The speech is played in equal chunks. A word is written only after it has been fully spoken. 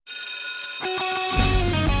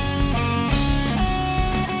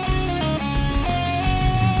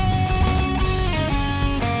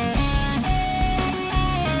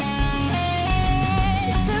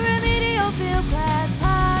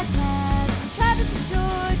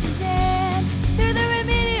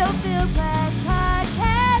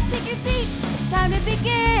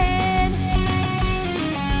begin.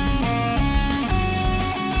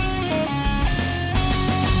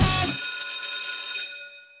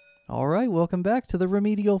 All right, welcome back to the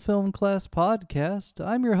Remedial Film Class Podcast.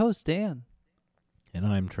 I'm your host, Dan. And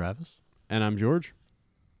I'm Travis. And I'm George.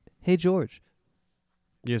 Hey, George.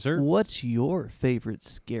 Yes, sir. What's your favorite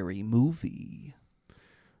scary movie?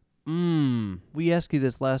 We asked you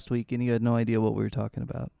this last week, and you had no idea what we were talking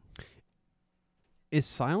about. Is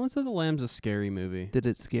Silence of the Lambs a scary movie? Did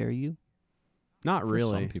it scare you? Not For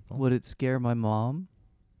really. some people. Would it scare my mom?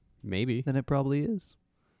 Maybe. Then it probably is.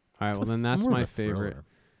 All right, well, then that's More of my a favorite.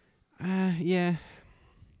 thriller. Yeah.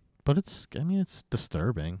 But it's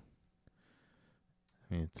disturbing.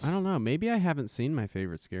 I don't know. Maybe I haven't seen my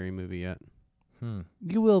favorite scary movie yet.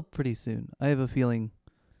 You will pretty soon. I have a feeling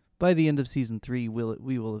by the end of season 3,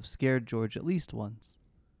 we will have scared George at least once.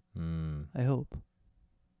 I hope.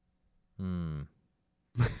 I'm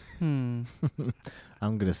Hmm.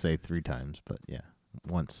 gonna say 3 times, but yeah,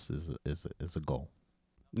 once is a goal.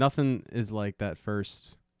 Nothing is like that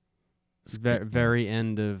first very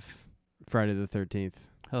end of Friday the 13th.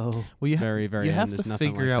 Oh. Well, you Very you end have is to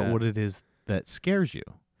nothing figure like out that. what it is that scares you.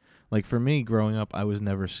 Like for me, growing up, I was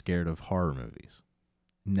never scared of horror movies.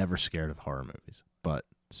 Never scared of horror movies, but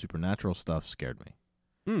supernatural stuff scared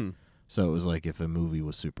me. So it was like if a movie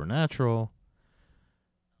was supernatural,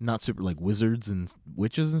 not super like wizards and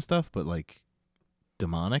witches and stuff, but like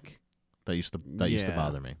demonic, that used to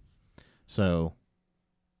bother me. So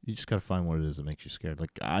you just gotta find what it is that makes you scared.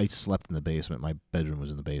 Like I slept in the basement. My bedroom was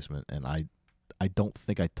in the basement, and I don't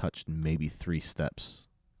think I touched maybe 3 steps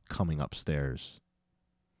coming upstairs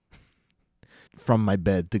from my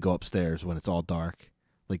bed to go upstairs when it's all dark.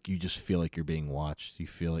 Like you just feel like you're being watched. You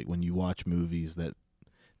feel like when you watch movies that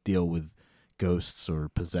deal with ghosts or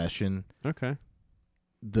possession, Okay.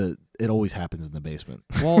 it always happens in the basement.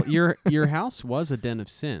 Well, your house was a den of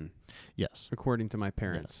sin, Yes. according to my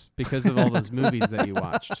parents, because of all those movies that you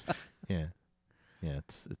watched. Yeah. Yeah,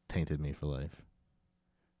 it tainted me for life.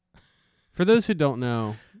 For those who don't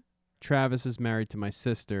know, Travis is married to my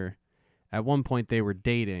sister. At one point, they were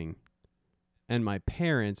dating, and my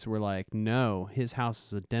parents were like, no, his house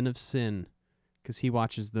is a den of sin because he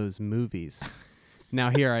watches those movies. Now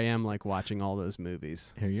here I am, like, watching all those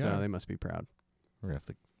movies. Here you so are. they must be proud. We're going to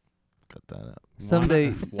have to cut that out.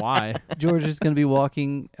 Someday Why? George is going to be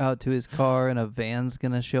walking out to his car, and a van's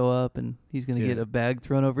going to show up, and he's going to Yeah. get a bag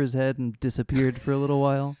thrown over his head and disappeared for a little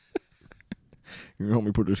while. You help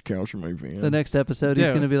me put this couch in my van. The next episode, he's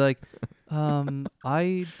Yeah. going to be like,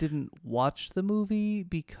 I didn't watch the movie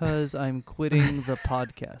because I'm quitting the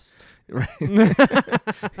podcast. Right.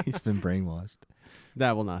 He's been brainwashed.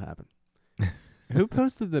 That will not happen. Who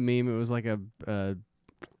posted the meme? It was like a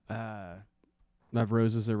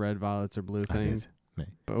roses are red, violets are blue thing. Me.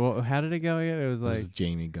 But how did it go again? It was It like, was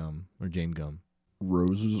Jamie Gum or Jane Gum.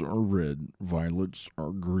 Roses are red, violets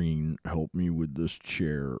are green. Help me with this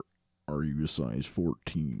chair. Are you a size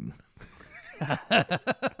 14?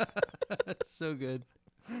 So good.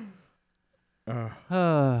 And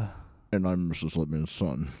I'm Mrs. Lippman's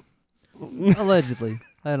son. Allegedly.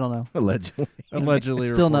 I don't know. Allegedly. allegedly,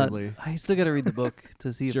 Still not. reportedly. I still got to read the book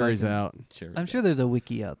to see if Jury's I can. out. I'm sure there's a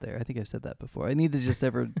wiki out there. I think I've said that before. I need to just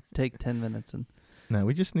ever take 10 minutes and No,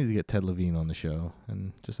 we just need to get Ted Levine on the show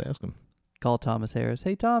and just ask him. call Thomas Harris.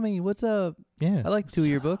 Hey, Tommy, what's up? Yeah. I like 2 of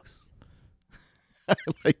your books. I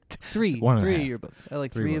liked. 3. One and a 3 of half. your books. I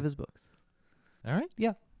like 3 3 of books. his books. All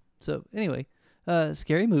right. So anyway,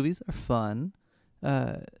 scary movies are fun.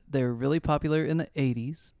 They were really popular in the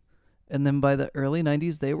 80s. And then by the early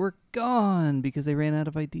 90s, they were gone because they ran out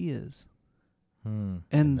of ideas. And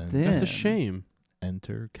then That's a shame.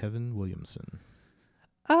 Enter Kevin Williamson.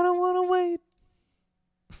 I don't want to wait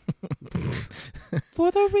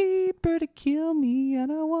for the Reaper to kill me,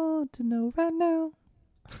 and I want to know right now,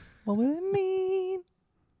 what would it mean?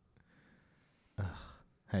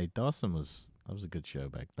 Hey, Dawson was a good show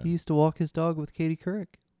back then. He used to walk his dog with Katie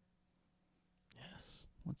Couric. Yes.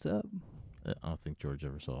 What's up? I don't think George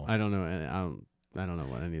ever saw. I don't know. I don't know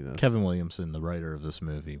what any of those. Kevin Williamson, the writer of this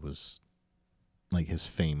movie, was like his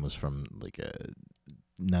fame was from like a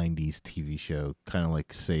 90s TV show, kind of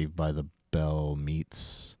like Saved by the Bell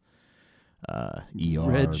meets ER.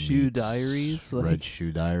 Red Shoe meets Diaries, Red like-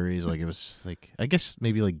 Shoe Diaries. Like it was just like, I guess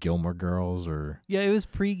maybe like Gilmore Girls or Yeah, it was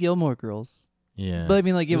pre-Gilmore Girls. yeah. But I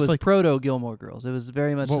mean, like, it was like proto-Gilmore Girls. It was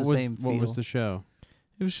very much the same feel. What was the show?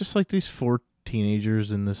 it was just like these 4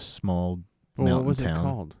 teenagers in this small Well, mountain what was town, it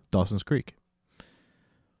called? Dawson's Creek.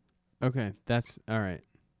 Okay, that's all right.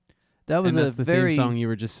 That was And a that's the very, theme song you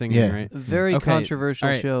were just singing, Yeah. right? very Okay, controversial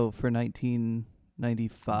all right. show for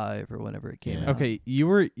 1995 or whenever it came Yeah. out. Okay, you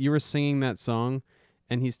were singing that song,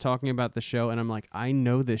 and he's talking about the show, and I'm like, I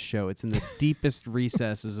know this show. It's in the deepest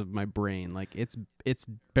recesses of my brain. Like it's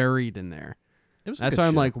buried in there. That's why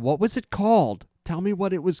I'm like, what was it called? Tell me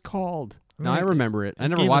what it was called. Now I remember it. I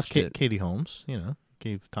never watched it. Katie Holmes,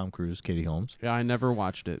 gave Tom Cruise Katie Holmes. Yeah, I never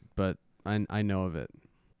watched it, but I know of it.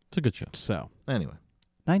 It's a good show. So anyway,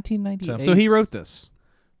 1998. So he wrote this.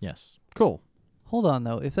 Yes. Cool. Hold on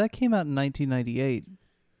though. If that came out in 1998,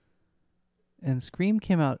 and Scream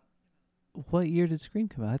came out, what year did Scream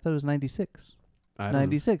come out? I thought it was 96. I don't know.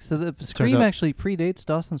 96. So the Scream actually predates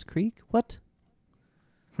Dawson's Creek? What?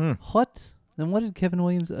 What? Then what did Kevin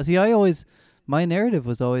Williams... See, my narrative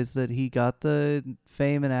was always that he got the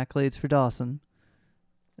fame and accolades for Dawson,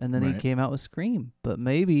 and then he came out with Scream. But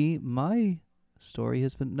maybe my story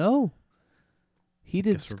has been... No. He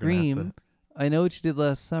did Scream. I Know What You Did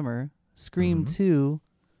Last Summer, Scream 2,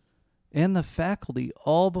 and The Faculty,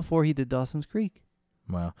 all before he did Dawson's Creek.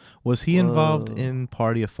 Wow. Was he involved in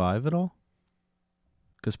Party of Five at all?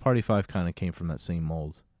 Because Party of Five kind of came from that same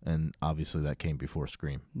mold, and obviously that came before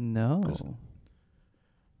Scream. No.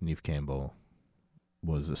 Neve Campbell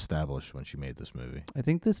was established when she made this movie. I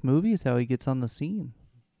think this movie is how he gets on the scene.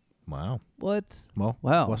 Wow. What? Well,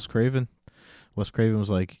 wow. Wes Craven was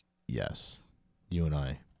like, yes, you and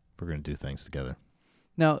I, we're going to do things together.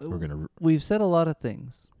 Now, we've said a lot of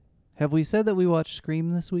things. Have we said that we watched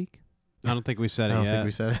Scream this week? I don't think we said it yet. I don't think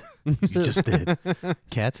we said it. You just did.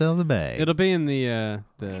 Cat's out of the bag. It'll be in the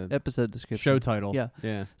episode description. Show title.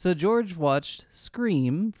 Yeah. So George watched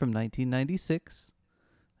Scream from 1996,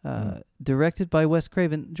 directed by Wes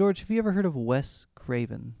Craven. George, have you ever heard of Wes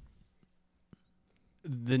Craven?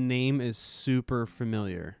 The name is super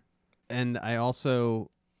familiar. And I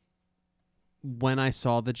also, when I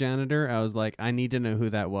saw The Janitor, I was like, I need to know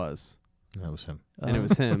who that was. That was him. And it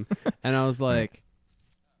was him. And I was like,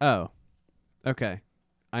 oh, okay.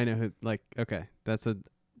 I know who, okay. That's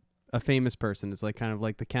a famous person. It's like kind of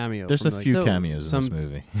like the cameo. There's a few cameos in this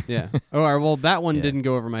movie. Yeah. Oh, well, that one didn't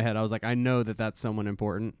go over my head. I was like, I know that that's someone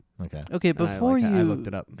important. Okay. Okay, before I looked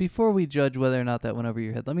it up. Before we judge whether or not that went over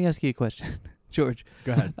your head, let me ask you a question, George.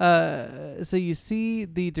 Go ahead. So you see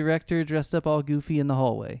the director dressed up all goofy in the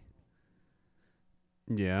hallway.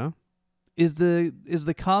 Yeah. Is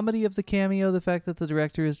the comedy of the cameo the fact that the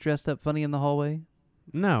director is dressed up funny in the hallway?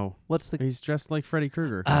 No. He's dressed like Freddy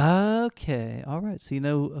Krueger. Okay. All right. So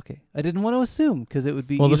okay. I didn't want to assume because it would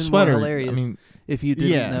be the even sweater, more hilarious if you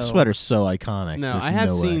didn't know. The sweater's so iconic. No,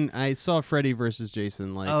 There's I saw Freddy versus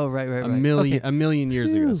Jason right. a million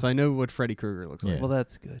years ago, so I know what Freddy Krueger looks like. Well,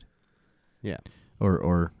 that's good. Yeah.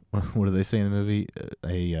 Or what do they say in the movie?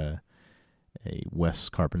 A Wes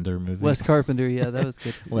Carpenter movie. Wes Carpenter, yeah, that was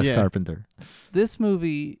good. Wes Carpenter. This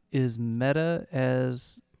movie is meta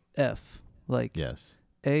as F. Yes.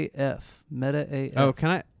 AF. Meta AF. Oh,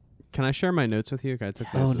 can I share my notes with you? I took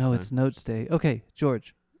those this time. It's notes day. Okay,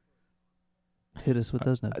 George. Hit us with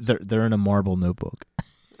those notes. They're in a marble notebook.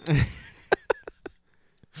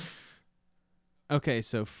 Okay,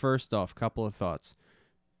 so first off, couple of thoughts.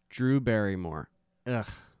 Drew Barrymore. Ugh.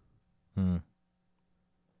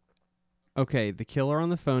 Okay, the killer on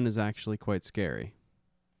the phone is actually quite scary.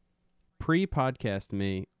 Pre-podcast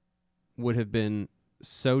me would have been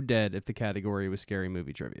so dead if the category was scary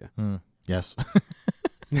movie trivia. Yes.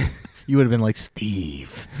 You would have been like,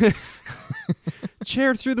 Steve.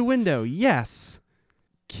 Chair through the window. Yes.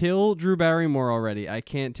 Kill Drew Barrymore already. I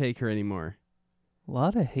can't take her anymore. A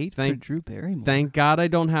lot of hate for Drew Barrymore. Thank God I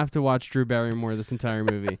don't have to watch Drew Barrymore this entire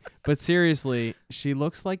movie. But seriously, she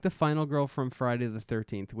looks like the final girl from Friday the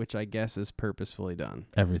 13th, which I guess is purposefully done.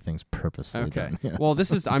 Everything's purposefully done. Yes. Well,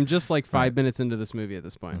 I'm just like 5 minutes into this movie at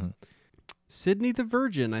this point. Mm-hmm. Sydney the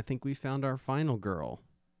Virgin, I think we found our final girl.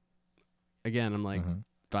 Again, I'm like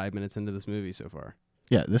 5 minutes into this movie so far.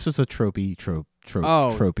 Yeah, this is a tropey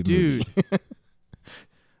dude. movie.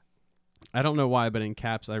 I don't know why, but in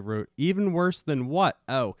caps I wrote, even worse than what?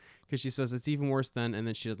 Oh, because she says it's even worse than, and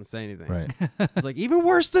then she doesn't say anything. Right. It's like, even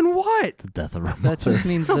worse than what? The death of her mother. That just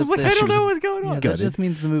means I was like, I don't know what's going on. Yeah, that just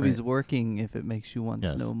means the movie's working if it makes you want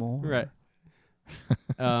to know more. Right.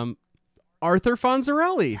 Arthur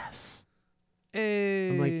Fonzarelli. Yes. Hey.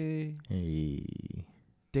 I'm like, hey.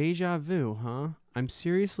 Deja vu, huh? I'm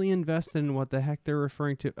seriously invested in what the heck they're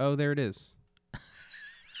referring to. Oh, there it is.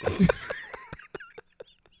 It's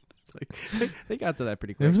like, they got to that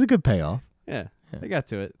pretty quick. It was a good payoff. Yeah, they got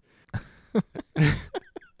to it.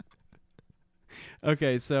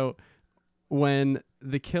 Okay, so when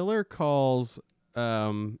the killer calls,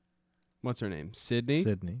 what's her name? Sydney?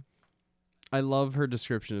 Sydney. I love her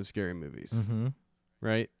description of scary movies. Mm-hmm.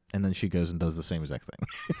 right? And then she goes and does the same exact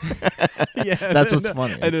thing. Yeah, That's what's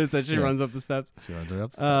funny. I noticed that she Yeah. runs up the steps. She runs her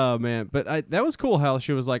up. Oh man, but that was cool how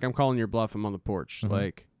she was like, "I'm calling your bluff. I'm on the porch." Mhm.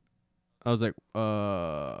 Like, I was like,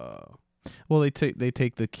 Well, they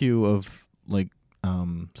take the cue of like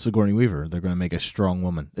Sigourney Weaver. They're going to make a strong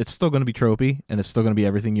woman. It's still going to be tropey, and it's still going to be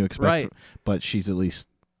everything you expect. Right. But she's at least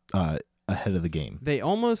ahead of the game. They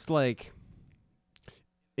almost like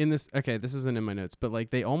in this. Okay, this isn't in my notes, but like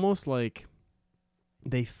they almost like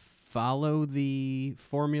they follow the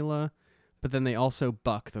formula, but then they also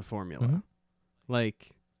buck the formula. Mhm.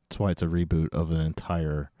 Like, That's why it's a reboot of an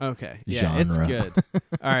entire. okay, yeah, it's Genre. good.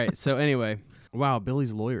 All right, so anyway, wow,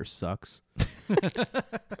 Billy's lawyer sucks.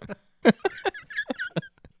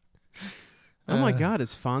 Oh my God,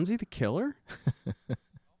 is Fonzie the killer?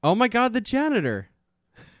 Oh my God, the janitor.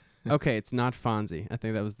 Okay, it's not Fonzie. I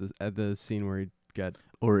think that was the scene where he got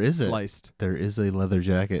Or is sliced. it? There is a leather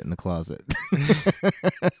jacket in the closet.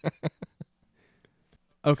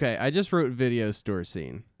 Okay, I just wrote video store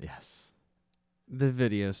scene. Yes. The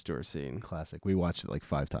video store scene. Classic. We watched it like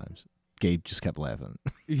 5 times. Gabe just kept laughing.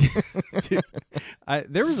 Dude,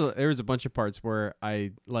 there was a bunch of parts where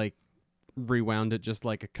I like rewound it just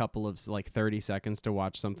like a couple of like 30 seconds to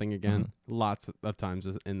watch something again. Lots of times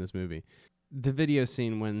in this movie. The video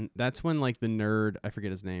scene that's when like the nerd, I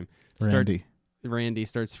forget his name, Randy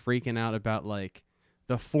starts freaking out about like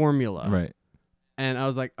the formula. Right. And I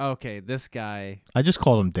was like, okay, this guy, I just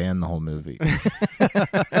called him Dan the whole movie.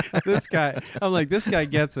 I'm like, this guy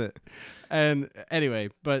gets it. And anyway,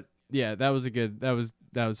 but yeah, that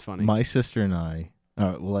was funny. My sister and I. All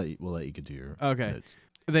right, we'll let you do your Okay. notes.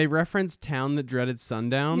 They referenced Town That Dreaded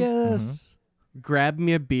Sundown. Yes. Mhm. Grab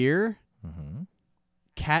Me a Beer. Mm-hmm.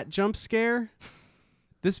 Cat jump scare.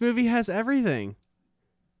 This movie has everything.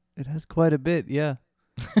 It has quite a bit, yeah.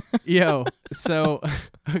 Yo, so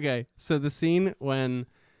okay, so the scene when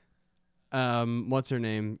what's her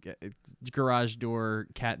name? Garage door,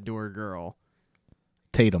 cat door girl.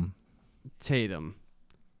 Tatum.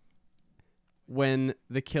 When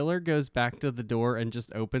the killer goes back to the door and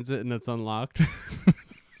just opens it and it's unlocked.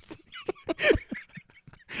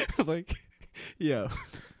 I'm like, yo,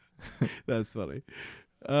 that's funny.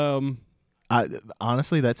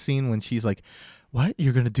 Honestly, that scene when she's like, "What?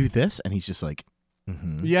 You're gonna do this?" and he's just like,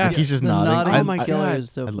 "Mm-hmm." Yes. Like, he's just The nodding. Oh my killer God.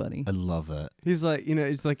 is so funny. I love that. He's like,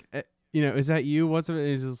 it's like, is that you? What's it? And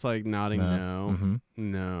he's just like nodding. No, Mhm.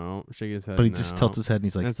 no, shaking his head. But he just no. tilts his head and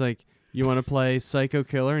he's like, And it's like, you want to play Psycho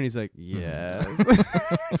Killer? And he's like, yes.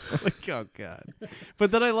 It's like, oh God.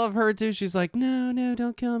 But then I love her too. She's like, no,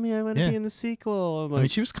 don't kill me. I want to Yeah. be in the sequel. I'm I mean,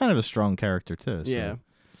 like, she was kind of a strong character too. So. yeah.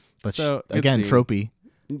 But So, good again, scene. tropey.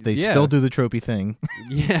 They Yeah. still do the tropey thing.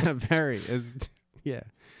 Yeah, very. Yeah.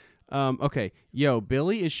 Okay. Yo,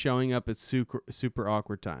 Billy is showing up at super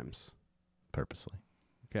awkward times. Purposely.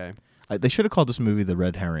 Okay. They should have called this movie The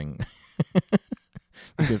Red Herring.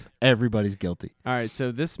 Because everybody's guilty. All right.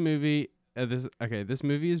 So this movie, this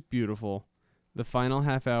movie is beautiful. The final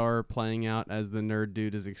half hour playing out as the nerd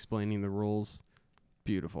dude is explaining the rules.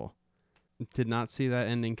 Beautiful. Did not see that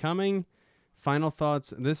ending coming. Final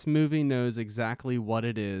thoughts. This movie knows exactly what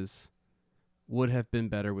it is. Would have been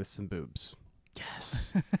better with some boobs.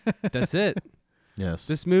 Yes. That's it. Yes.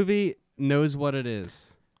 This movie knows what it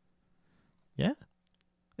is. Yeah.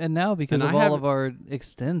 And now, because And of I all have- of our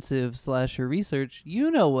extensive slasher research, you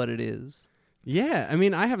know what it is. Yeah, I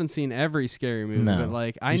mean, I haven't seen every scary movie, No, but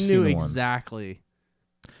like I you've knew seen the ones. exactly.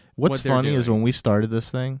 What's what they're funny is doing. when we started this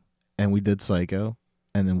thing and we did Psycho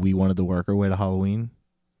and then we wanted to work our way to Halloween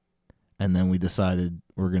and then we decided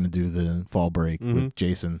we're going to do the fall break Mhm. with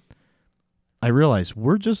Jason. I realized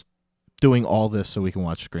we're just doing all this so we can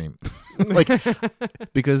watch Scream. Like,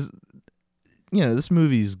 because, this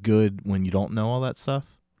movie's good when you don't know all that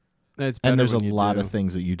stuff. It's And better there's a when you lot do. of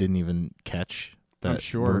things that you didn't even catch that I'm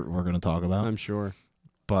sure. we're going to talk about. I'm sure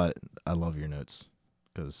But I love your notes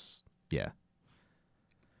because, yeah.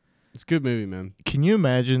 it's a good movie, man. Can you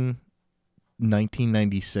imagine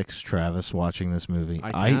 1996 Travis watching this movie?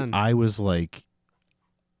 I can. I was like,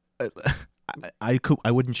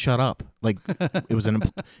 I wouldn't shut up. Like it was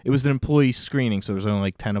an employee screening, so there was only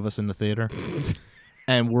like 10 of us in the theater,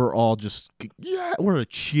 and we're all just we're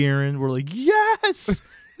cheering. We're like yes,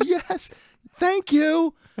 yes, thank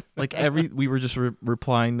you. Like we were just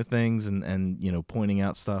replying to things and pointing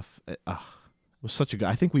out stuff. It was such a good.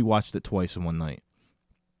 I think we watched it twice in one night.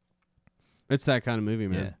 It's that kind of movie,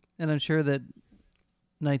 man. Yeah. And I'm sure that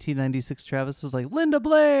 1996 Travis was like, Linda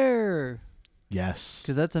Blair! Yes.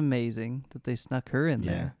 Because that's amazing that they snuck her in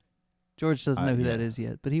Yeah. there. George doesn't know who that yeah. is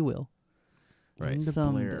yet, but he will. Right. Linda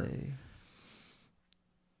Someday. Blair.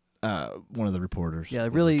 One of the reporters. Yeah, was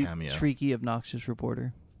a really cameo. shrieky, obnoxious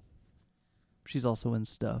reporter. She's also in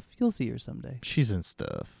stuff. You'll see her someday. She's in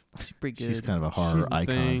stuff. She's pretty good. She's kind of a horror She's in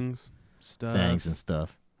icon. Things, stuff. Things and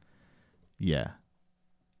stuff. Yeah.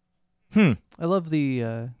 I love the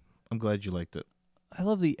I'm glad you liked it. I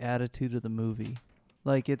love the attitude of the movie.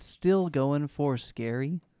 Like, it's still going for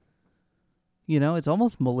scary. You know, it's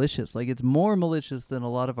almost malicious. Like, it's more malicious than a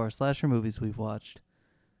lot of our slasher movies we've watched.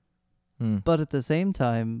 But at the same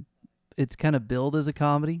time, it's kind of billed as a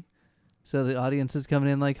comedy. So the audience is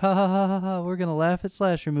coming in like, ha ha ha ha ha, we're going to laugh at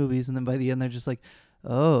slasher movies. And then by the end, they're just like,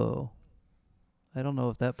 oh, I don't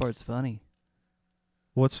know if that part's funny.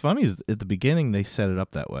 What's funny is at the beginning they set it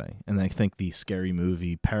up that way. And I think the Scary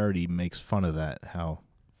Movie parody makes fun of that, how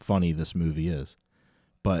funny this movie is.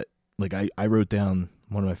 But like I wrote down,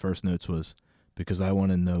 one of my first notes was, because I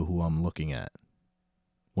want to know who I'm looking at.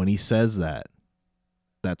 When he says that,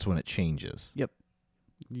 that's when it changes. Yep.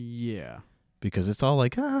 Yeah. Because it's all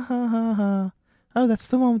like, ha ha ha ha. Oh, that's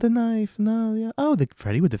the one with the knife. No, yeah. Oh, the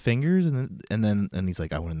Freddy with the fingers, and he's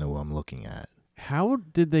like, I want to know who I'm looking at. How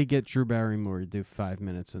did they get Drew Barrymore to do 5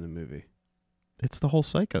 minutes in a movie? It's the whole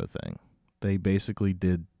Psycho thing. They basically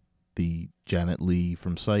did the Janet Leigh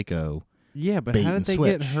from Psycho. Yeah, but bait how did and they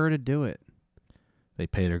get switch. her to do it? They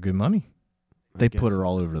paid her good money. I They guess put her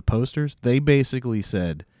all over the posters. They basically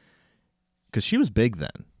said, because she was big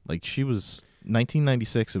then. Like, she was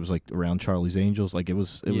 1996. It was like around Charlie's Angels. Like, it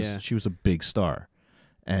was. She was a big star,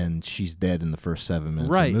 and she's dead in the first 7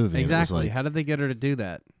 minutes right, of the movie. exactly. It was like, How did they get her to do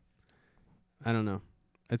that? I don't know.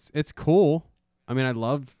 It's cool. I mean, I'd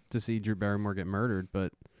love to see Drew Barrymore get murdered,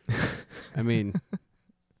 but I mean,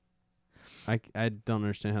 I don't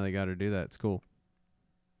understand how they got her to do that. It's cool.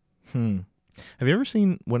 Have you ever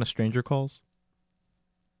seen When a Stranger Calls?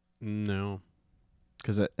 No.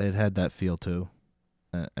 Because it had that feel too.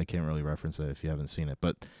 I can't really reference it if you haven't seen it,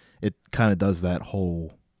 but it kind of does that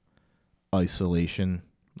whole isolation.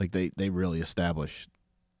 Like they really establish,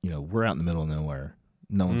 we're out in the middle of nowhere.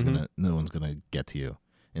 No one's gonna get to you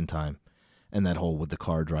in time, and that whole with the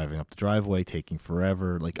car driving up the driveway, taking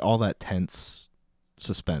forever, like all that tense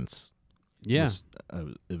suspense. Yeah,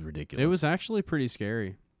 was ridiculous. it was actually pretty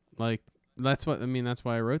scary. Like that's why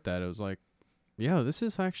I wrote that. It was like, yo, this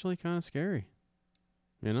is actually kind of scary.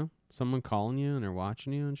 Someone calling you and they're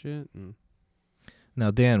watching you and shit. And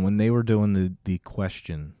now, Dan, when they were doing the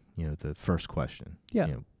question, the first question,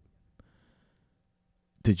 Yeah.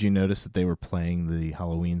 Did you notice that they were playing the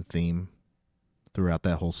Halloween theme throughout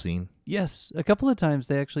that whole scene? Yes, a couple of times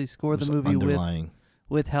they actually score the Just movie underlying.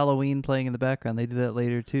 with Halloween playing in the background. They do that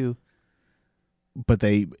later too. But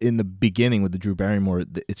they, in the beginning with the Drew Barrymore,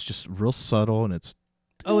 it's just real subtle, and it's...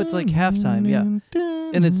 Oh, it's like halftime, yeah.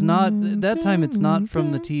 And it's not, that time it's not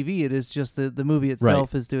from the TV. It is just the movie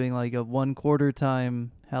itself is doing like a 1/4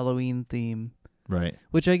 time Halloween theme. Right.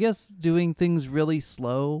 Which I guess doing things really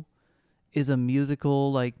slow is a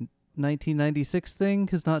musical like 1996 thing,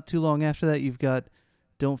 because not too long after that you've got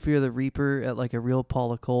Don't Fear the Reaper at like a real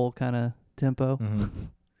Paula Cole kind of tempo. Mm-hmm.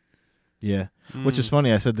 Yeah. Which is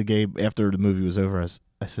funny. I said to Gabe after the movie was over,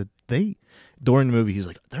 I said, during the movie, he's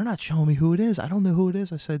like, they're not showing me who it is. I don't know who it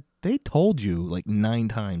is. I said, they told you like 9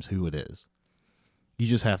 times who it is. You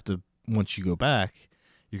just have to, once you go back,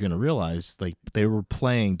 you're going to realize like they were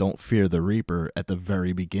playing Don't Fear the Reaper at the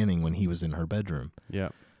very beginning when he was in her bedroom. Yeah.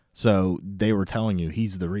 So they were telling you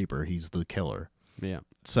he's the Reaper. He's the killer. Yeah.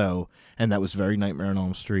 So, and that was very Nightmare on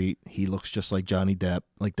Elm Street. He looks just like Johnny Depp.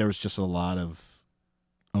 Like there was just a lot of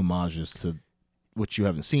homages to which you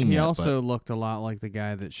haven't seen yet. He also looked a lot like the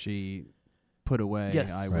guy that she put away,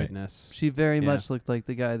 Yes. Eyewitness. She very much looked like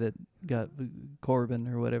the guy that got Corbin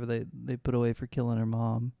or whatever they put away for killing her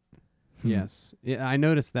mom. Yes. Yeah, I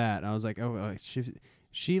noticed that. I was like,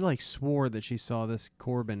 she like swore that she saw this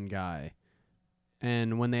Corbin guy.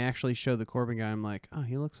 And when they actually showed the Corbin guy, I'm like, oh,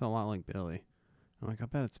 he looks a lot like Billy. I'm like, I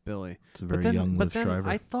bet it's Billy. It's a very young Liv Shriver.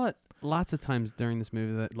 I thought lots of times during this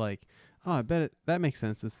movie that like, oh, I bet that makes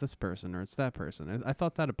sense. It's this person or it's that person. I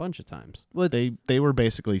thought that a bunch of times. Well, they were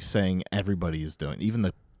basically saying everybody is doing. Even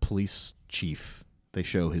the police chief, they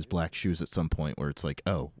show his black shoes at some point where it's like,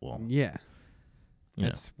 oh, well, Yeah.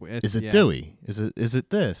 It's Is it Dewey? Is it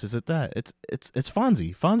this? Is it that? It's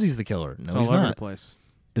Fonzie. Fonzie's the killer. No, It's he's all over not. the place.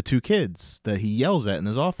 The 2 kids that he yells at in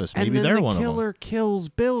his office, maybe and then they're the one of them. killer kills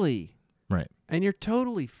Billy. Right. And you're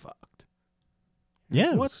totally fucked.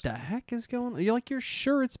 Yeah. What the heck is going on? You're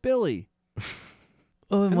sure it's Billy.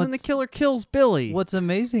 Oh, And then the killer kills Billy. What's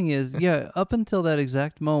amazing is, up until that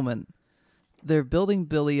exact moment, they're building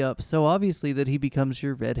Billy up so obviously that he becomes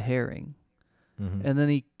your red herring. Mm-hmm. And then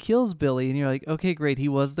he kills Billy, and you're like, okay, great, he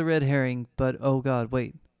was the red herring, but oh god,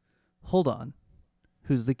 wait, hold on.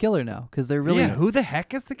 who's the killer now, because they're really who the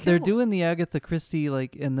heck is the killer? they're doing the Agatha Christie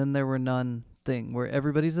like, and then there were none thing where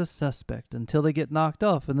everybody's a suspect until they get knocked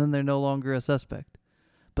off, and then they're no longer a suspect.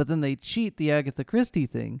 But then they cheat the Agatha Christie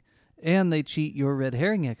thing, and they cheat your red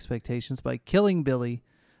herring expectations by killing Billy.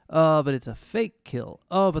 Oh, but it's a fake kill.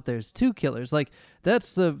 Oh, but there's two killers. Like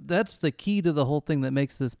that's the key to the whole thing that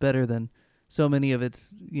makes this better than so many of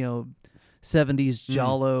its 70s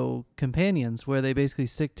Giallo companions, where they basically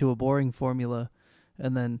stick to a boring formula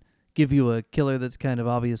and then give you a killer that's kind of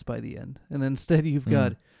obvious by the end. And instead you've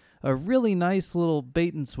got a really nice little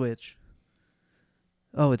bait and switch.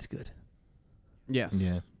 Oh, it's good. Yes.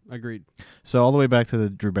 Yeah. Agreed. So all the way back to the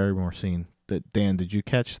Drew Barrymore scene. Dan, did you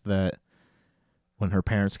catch that when her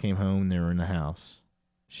parents came home and they were in the house,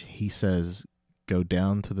 he says, go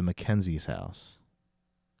down to the Mackenzie's house,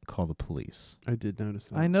 call the police. I did notice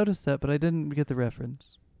that. I noticed that, but I didn't get the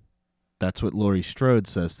reference. That's what Laurie Strode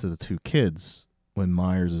says to the two kids when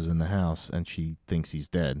Myers is in the house and she thinks he's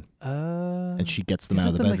dead. And she gets them out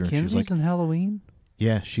of the bedroom. Mackenzies She's like, in Halloween?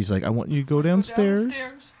 yeah, she's like, I want you to go downstairs.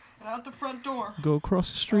 And out the front door. Go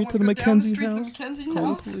across the street I to the wanna go down the Mackenzie street to the house. Mackenzie's Call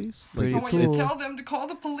house. the police. Pretty I Like, want you cool. to tell them to call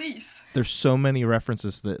the police. there's so many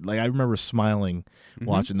references that, like, I remember smiling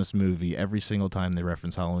watching this movie every single time they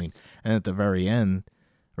reference Halloween. And at the very end,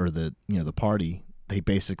 or the party, they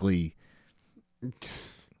basically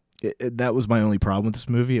that was my only problem with this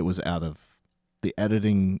movie. It was out of the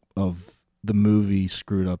editing of the movie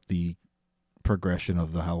screwed up the progression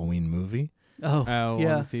of the Halloween movie. Oh,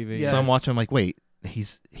 yeah. On the TV. Yeah. So I'm watching, I'm like, wait,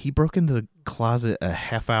 he broke into the closet a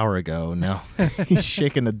half hour ago. Now he's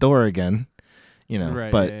shaking the door again.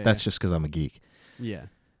 Right, but yeah, that's just because I'm a geek. Yeah.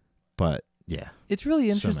 But yeah, It's really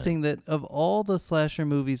So interesting that of all the slasher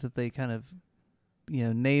movies that they kind of,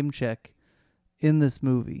 name check in this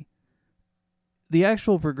movie, the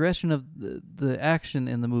actual progression of the action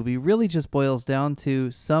in the movie really just boils down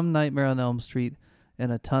to some Nightmare on Elm Street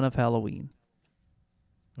and a ton of Halloween.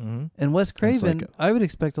 mm-hmm. And Wes Craven, Psycho. I would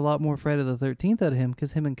expect a lot more Friday the 13th out of him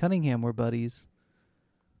because him and Cunningham were buddies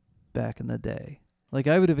back in the day. Like,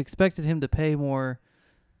 I would have expected him to pay more,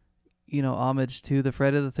 homage to the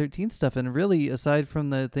Friday the 13th stuff. And really, aside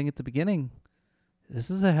from the thing at the beginning, this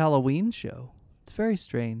is a Halloween show. It's very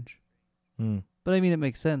strange. But I mean, it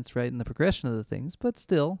makes sense, right, in the progression of the things. But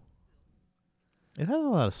still. It has a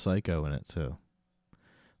lot of Psycho in it too.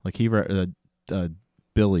 Like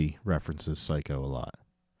Billy references Psycho a lot.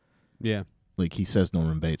 Yeah. Like he says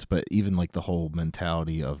Norman Bates, but even like the whole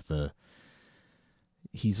mentality of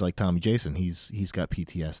he's like Tommy Jason. He's got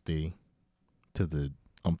PTSD to the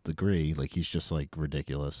degree. Like he's just like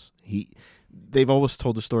ridiculous. They've always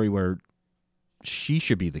told the story where she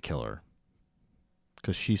should be the killer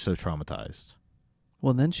because she's so traumatized.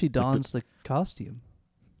 Well, then she dons the costume.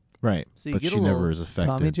 Right. So you but get she a little never is affected.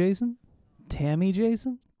 Tommy Jason? Tammy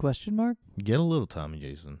Jason? Question mark? You get a little Tommy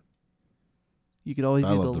Jason. You could always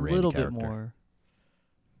I use a love the Randy little bit character. more.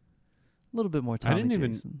 A little bit more Tommy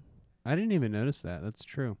Jason. I didn't even notice that. That's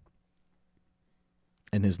true.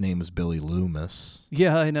 And his name is Billy Loomis.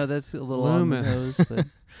 Yeah, I know that's a little on the Loomis. nose, but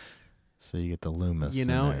So you get the Loomis. You in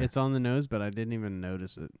know, there. it's on the nose, but I didn't even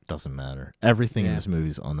notice it. Doesn't matter. Everything in Yeah. this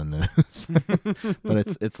movie's on the nose, but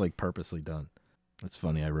it's like purposely done. It's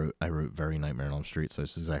funny. I wrote very Nightmare on Elm Street, so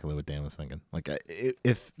it's exactly what Dan was thinking. Like it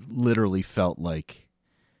literally felt like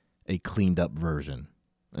a cleaned up version,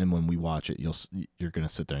 and when we watch it, you're gonna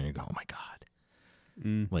sit there and you go, oh my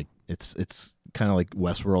god. Like it's kind of like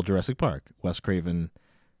Westworld, Jurassic Park. Wes Craven,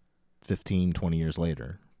 15, 20 years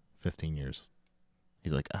later, 15 years,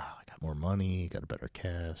 he's like, I got more money, got a better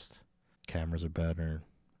cast, cameras are better,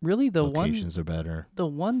 really locations are better. the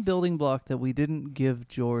one building block that we didn't give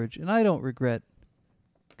George, and I don't regret,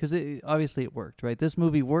 because obviously it worked, right? This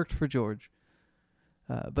movie worked for George,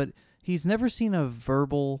 but he's never seen a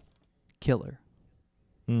verbal killer.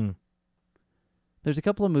 There's a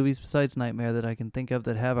couple of movies besides Nightmare that I can think of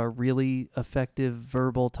that have a really effective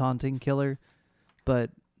verbal taunting killer,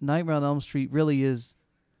 but Nightmare on Elm Street really is,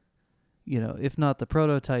 if not the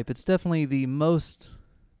prototype, it's definitely the most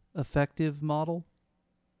effective model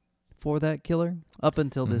for that killer up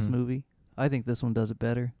until this movie. I think this one does it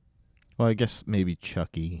better. Well, I guess maybe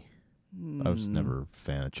Chucky. I was never a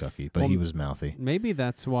fan of Chucky, but he was mouthy. Maybe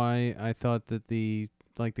that's why I thought that the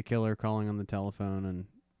killer calling on the telephone and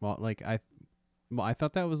I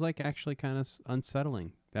thought that was like actually kind of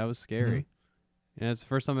unsettling. That was scary. And it's the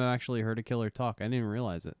first time I've actually heard a killer talk. I didn't even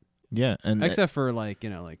realize it. Yeah, and Except for like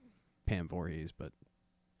Pam Voorhees, but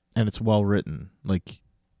and it's well written. Like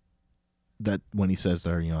that when he says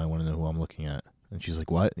there, I want to know who I'm looking at. And she's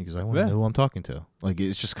like, what? And he goes, I want to Yeah. know who I'm talking to. Like,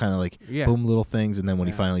 it's just kind of like, Yeah. boom, little things. And then when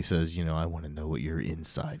he Yeah. finally says, I want to know what your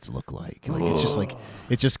insides look like. Like, it's just like,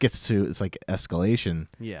 it just gets to, it's like escalation.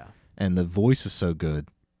 Yeah. And the voice is so good.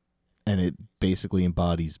 And it basically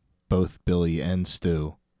embodies both Billy and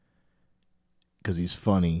Stu. Because he's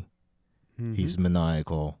funny. Mhm. He's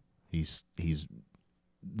maniacal. He's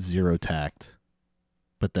zero tact.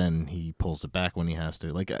 But then he pulls it back when he has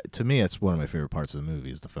to. Like, to me, that's one of my favorite parts of the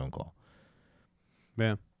movie is the phone call.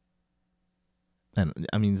 Yeah. And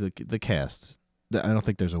I mean the cast. I don't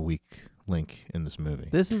think there's a weak link in this movie.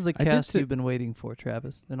 This is the I did cast thi- you've been waiting for,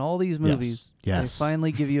 Travis. In all these movies, they Yes.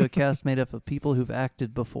 finally give you a cast made up of people who've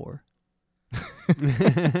acted before.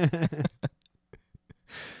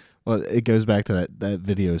 Well, it goes back to that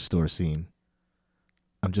video store scene.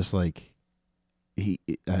 I'm just like,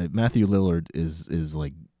 Matthew Lillard is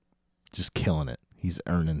like just killing it. He's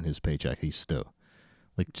earning his paycheck. He's Stu.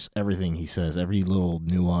 Like just everything he says, every little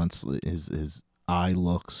nuance, his eye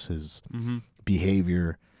looks, his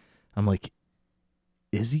behavior. I'm like,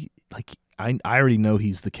 is he like? I already know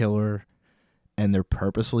he's the killer, and they're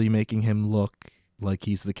purposely making him look like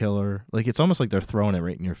he's the killer. Like it's almost like they're throwing it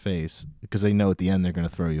right in your face because they know at the end they're going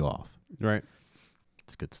to throw you off. Right.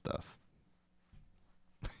 It's good stuff.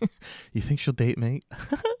 You think she'll date me?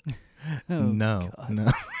 Oh, No, God. no,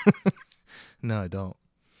 no, I don't.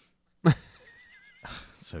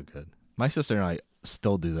 So good. My sister and I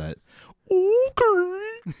still do that.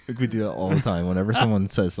 Okay, like we do that all the time. Whenever someone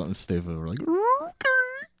says something stupid, we're like,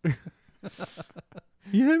 okay.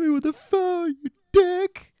 You hit me with the phone, you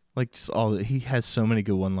dick. Like just all. He has so many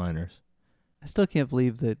good one-liners. I still can't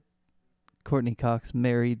believe that Courtney Cox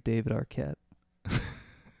married David Arquette.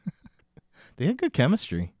 They had good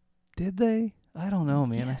chemistry. Did they? I don't know,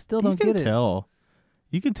 man. I still You don't can get tell.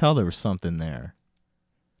 You can tell there was something there.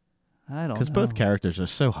 it. I don't know. Because both characters are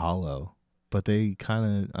so hollow, but they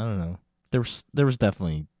kind of, I don't know. There was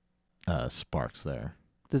definitely sparks there.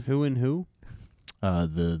 Who and who?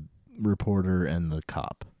 The reporter and the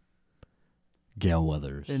cop. Gale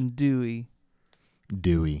Weathers. And Dewey.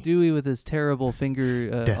 Dewey. With his terrible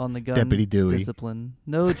finger on the gun Deputy Dewey. discipline.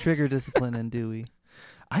 No trigger discipline in Dewey.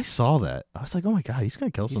 I saw that. I was like, oh my God, he's going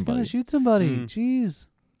to kill He's somebody. going to shoot somebody. Mm. Jeez.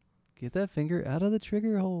 Get that finger out of the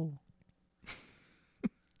trigger hole.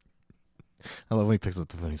 I love when he picks up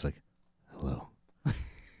the phone. He's like, hello.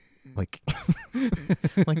 like,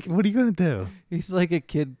 what are you going to do? He's like a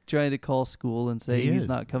kid trying to call school and say He he's is.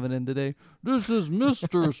 not coming in today. This is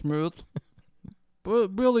Mr. Smith.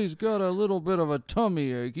 But Billy's got a little bit of a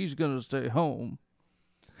tummy ache. He's going to stay home.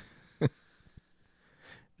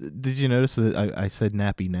 Did you notice that I said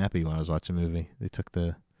nappy when I was watching the movie? They took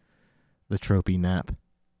the tropey nap.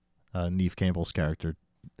 Neve Campbell's character.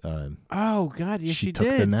 Oh God, yes, She she took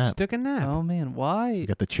the did. nap. She took a nap. Oh, man. Why? You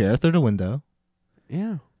got the chair through the window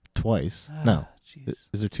Yeah. twice. No. Jeez.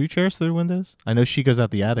 Is there two chairs through the windows? I know she goes out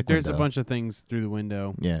the attic There's window. a bunch of things through the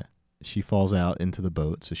window. Yeah. She falls out into the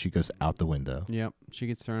boat, so she goes out the window. Yep. She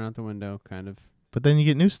gets thrown out the window, kind of. But then you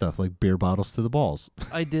get new stuff like beer bottles to the balls.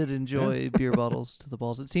 I did enjoy beer bottles to the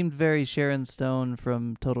balls. It seemed very Sharon Stone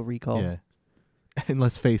from Total Recall. Yeah. And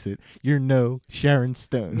let's face it, you're no Sharon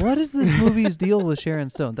Stone. What is this movie's deal with Sharon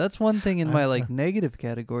Stone? That's one thing in my negative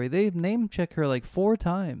category. They name check her 4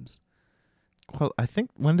 times. Well, I think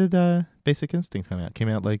when did Basic Instinct come out? Came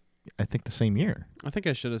out I think the same year. I think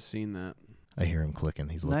I should have seen that. I hear him clicking.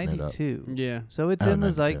 He's looking it up. 92. Yeah. So it's Oh, in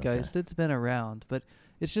the 92, okay. zeitgeist. It's been around, but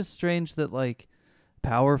it's just strange that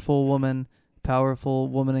powerful woman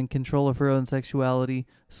in control of her own sexuality,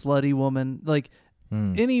 slutty woman,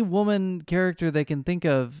 Hmm. any woman character they can think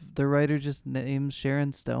of, the writer just names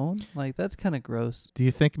Sharon Stone. That's kind of gross. Do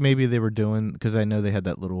you think maybe they were doing, because I know they had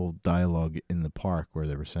that little dialogue in the park where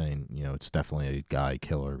they were saying, it's definitely a guy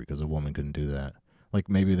killer because a woman couldn't do that.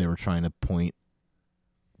 Maybe they were trying to point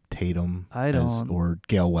Tatum or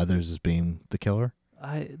Gale Weathers as being the killer.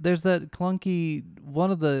 There's that clunky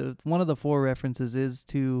one of the 4 references is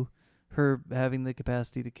to her having the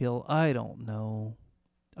capacity to kill. I don't know.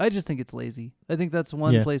 I just think it's lazy. I think that's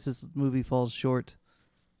one place this movie falls short.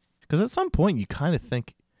 Because at some point you kind of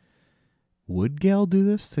think, would Gale do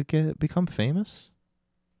this to become famous?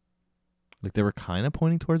 They were kind of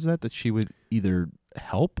pointing towards that she would either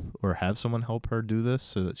help or have someone help her do this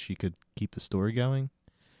so that she could keep the story going.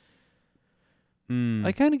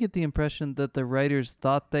 I kind of get the impression that the writers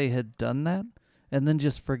thought they had done that and then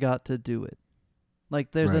just forgot to do it.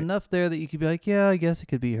 There's Right. enough there that you could be like, yeah, I guess it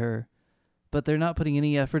could be her. But they're not putting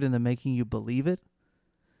any effort into making you believe it.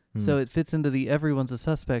 So it fits into the everyone's a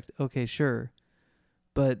suspect. Okay, sure.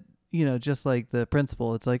 But, just like the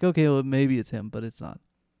principal, it's like, okay, well, maybe it's him, but it's not.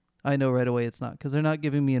 I know right away it's not, because they're not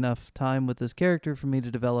giving me enough time with this character for me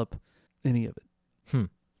to develop any of it.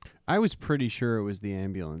 I was pretty sure it was the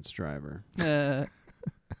ambulance driver. Uh,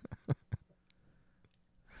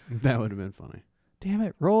 That would have been funny. damn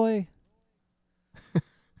it, Roy. I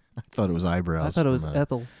thought it was eyebrows. I thought it was from,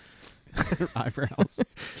 Ethel. Eyebrows.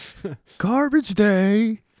 Garbage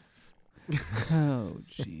Day. Oh,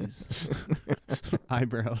 jeez.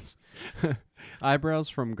 Eyebrows. Eyebrows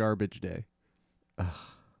from Garbage Day.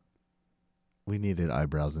 We needed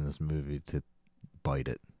eyebrows in this movie to bite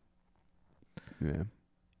it. Yeah.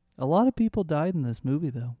 A lot of people died in this movie,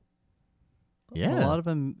 though. Yeah. A lot of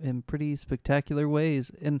them in pretty spectacular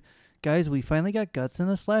ways. And, guys, we finally got guts in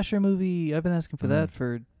a slasher movie. I've been asking for that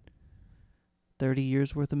for 30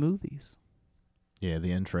 years worth of movies. Yeah,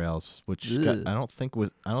 the entrails, which Ugh. I don't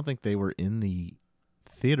think they were in the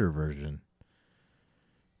theater version.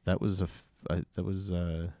 That was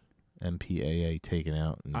MPAA taken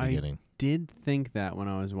out in the beginning. Did think that when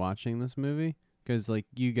I was watching this movie, because like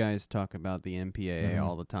you guys talk about the MPAA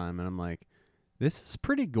all the time, and I'm like, this is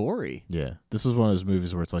pretty gory. Yeah, this is one of those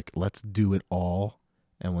movies where it's like, let's do it all,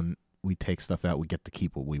 and when we take stuff out, we get to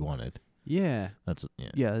keep what we wanted. Yeah. That's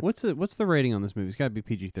Yeah, What's the rating on this movie? It's got to be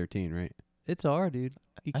PG-13, right? it's R, dude.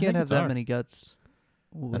 You I can't think have it's that R. many guts.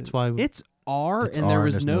 That's why It's R, it's and R there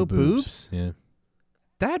was there's no boobs. Yeah,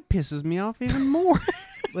 That pisses me off even more.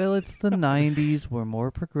 Well, it's the 90s. We're more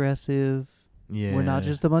progressive. yeah. We're not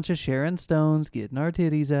just a bunch of Sharon Stones getting our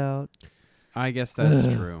titties out. I guess that's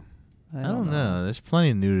true. I don't know. There's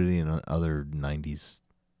plenty of nudity in other 90s.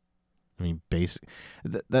 I mean,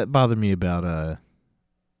 that bothered me about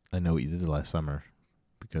I Know What You Did Last Summer,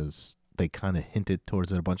 because they kind of hinted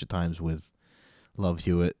towards it a bunch of times with Love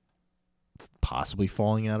Hewitt possibly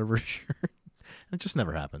falling out of her shirt. It just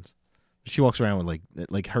never happens. She walks around with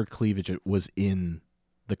like her cleavage. It was in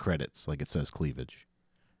the credits, like it says cleavage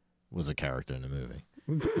was a character in the movie.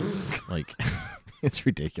 Like, it's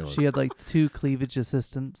ridiculous. She had like 2 cleavage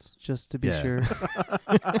assistants, just to be Yeah. sure,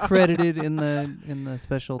 credited in the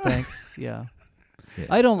special thanks. Yeah. Yeah.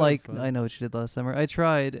 I don't That's like fun. I Know What You Did Last Summer. I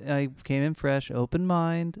tried. I came in fresh, open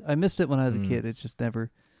mind. I missed it when I was a kid. It's just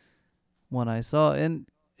never one I saw. And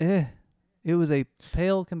it was a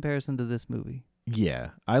pale comparison to this movie.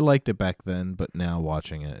 Yeah, I liked it back then, but now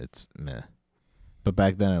watching it, it's meh. But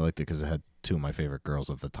back then, I liked it because it had 2 of my favorite girls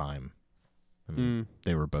of the time. I mean,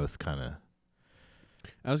 they were both kind of...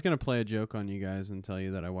 I was going to play a joke on you guys and tell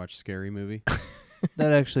you that I watched Scary Movie.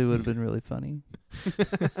 That actually would have been really funny.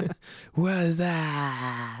 What's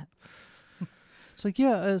that? It's like,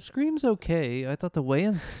 yeah, Scream's okay. I thought the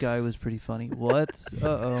Wayans guy was pretty funny. What?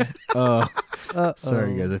 Uh-oh. Oh, Uh-oh.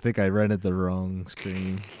 sorry, guys. I think I rented the wrong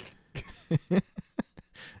screen.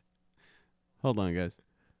 Hold on, guys.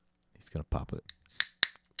 He's going to pop it.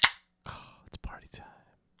 Oh, it's party time.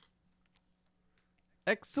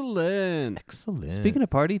 Excellent. Excellent. Speaking of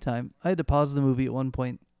party time, I had to pause the movie at one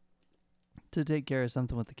point to take care of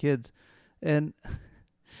something with the kids. And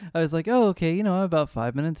I was like, oh, okay, I'm about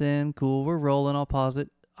 5 minutes in. Cool, we're rolling. I'll pause it.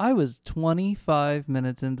 I was 25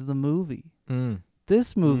 minutes into the movie.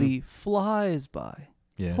 This movie flies by.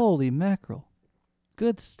 Yeah. Holy mackerel.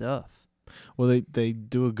 Good stuff. Well, they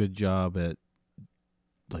do a good job at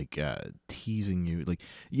like teasing you. Like,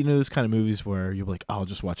 those kind of movies where you're like, oh, I'll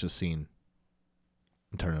just watch this scene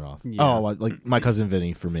and turn it off. Yeah. Oh, like My Cousin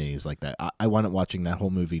Vinny for me is like that. I wind up watching that whole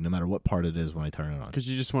movie no matter what part it is when I turn it on. Because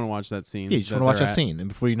you just want to watch that scene. Yeah, you just want to watch that scene, and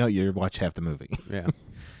before you know it, you watch half the movie. Yeah.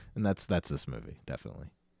 And that's this movie, definitely.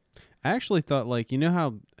 I actually thought, like,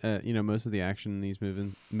 how, most of the action in these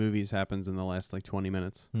movies happens in the last, 20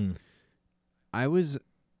 minutes. I was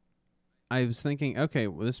thinking, okay,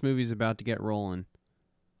 well, this movie's about to get rolling.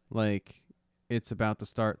 Like, it's about to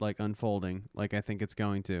start, unfolding, like I think it's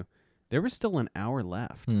going to. There was still an hour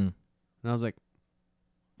left. And I was like,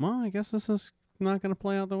 well, I guess this is not going to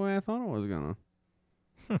play out the way I thought it was going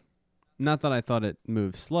to. Not that I thought it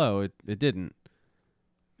moved slow. It didn't.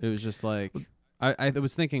 It was just like... I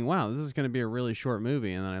was thinking, wow, this is going to be a really short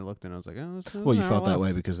movie, and then I looked and I was like, oh, it's Well, you an felt hour that way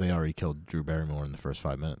left. because they already killed Drew Barrymore in the first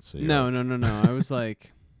 5 minutes. So No. I was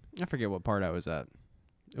like, I forget what part I was at.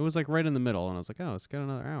 It was right in the middle, and I was like, oh, it's got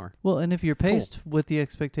another hour. Well, and if you're paced with the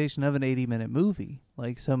expectation of an 80-minute movie,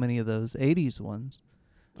 like so many of those 80s ones,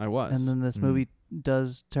 I was. and then this movie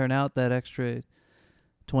does turn out that extra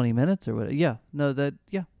 20 minutes or whatever. Yeah. No, they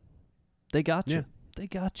got you. Yeah. They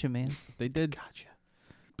got you, man. They did. Gotcha.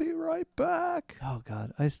 Be right back. Oh,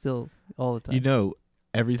 God. I still, all the time.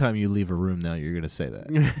 Every time you leave a room now, you're going to say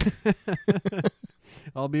that.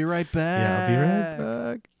 I'll be right back. Yeah, I'll be right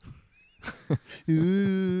back.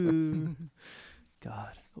 Ooh.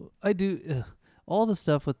 God. I do. All the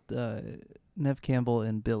stuff with Nev Campbell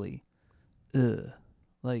and Billy. Ugh.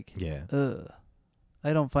 Like, Yeah.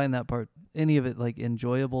 I don't find that part, any of it, like,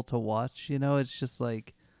 enjoyable to watch, you know? It's just,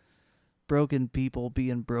 like, broken people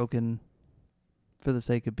being broken for the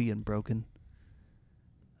sake of being broken.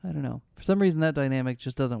 I don't know. For some reason, that dynamic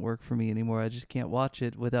just doesn't work for me anymore. I just can't watch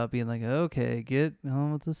it without being like, okay, get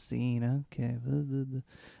on with the scene, okay. Blah, blah, blah.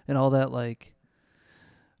 And all that, like,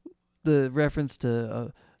 the reference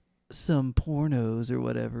to some pornos or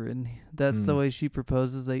whatever, and that's the way she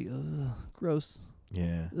proposes. Like, ugh, gross.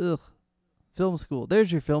 Yeah. Ugh. Film school.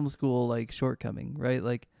 There's your film school, like, shortcoming, right?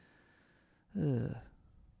 Like, we're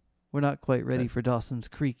not quite ready for Dawson's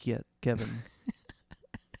Creek yet, Kevin.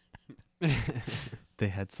 They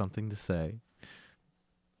had something to say.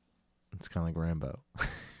 It's kind of like Rambo.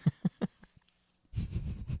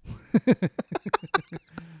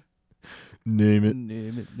 Name it.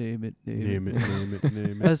 Name it, name it, name, Name it. it, name it,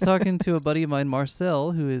 name I it. was talking to a buddy of mine,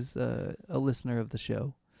 Marcel, who is a listener of the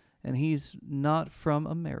show, and he's not from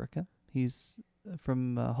America. He's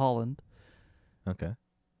from Holland. Okay.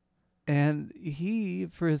 And he,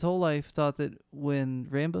 for his whole life, thought that when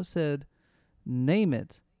Rambo said, name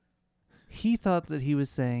it, he thought that he was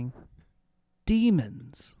saying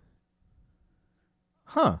demons.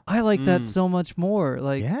 Huh. I like that so much more.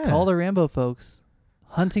 Like, Yeah. call the Rambo folks.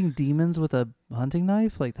 Hunting demons with a hunting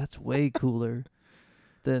knife? Like, that's way cooler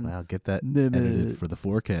than... Wow, get that Name edited it. for the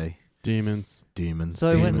 4K. Demons. Demons. So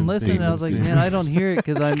I went and demons, listened, and I was like, demons, man, I don't hear it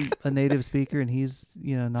because I'm a native speaker and he's,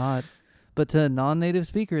 not. But to a non-native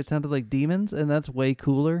speaker, it sounded like demons, and that's way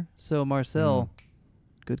cooler. So Marcel,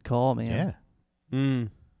 good call, man. Yeah. Mm.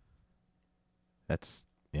 That's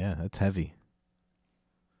heavy.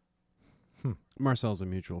 Marcel's a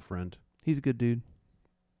mutual friend. He's a good dude.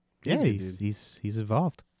 Yeah, He's a good he's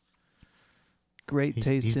involved. Great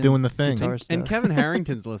taste He's in doing the thing. guitar And stuff. Kevin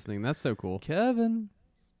Harrington's listening. That's so cool. Kevin.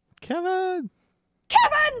 Kevin.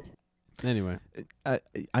 Anyway.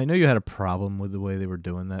 I know you had a problem with the way they were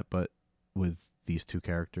doing that, but with these two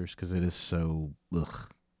characters, because it is so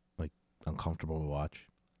like uncomfortable to watch.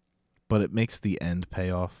 But it makes the end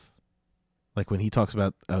pay off. Like when he talks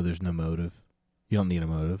about, there's no motive. You don't need a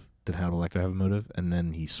motive. Did Hannibal Lecter have a motive? And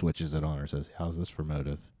then he switches it on or says, how's this for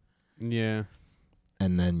motive? Yeah.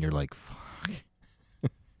 And then you're like, fuck.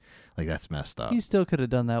 Like, that's messed up. He still could have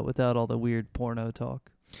done that without all the weird porno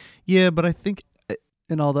talk Yeah, but I think,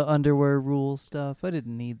 and all the underwear rule stuff. I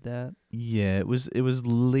didn't need that. yeah, it was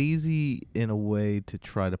lazy in a way to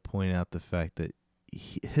try to point out the fact that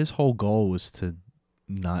his whole goal was to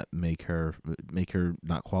not make her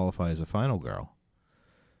not qualify as a final girl.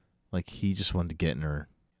 Like, he just wanted to get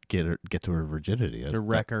to her virginity. To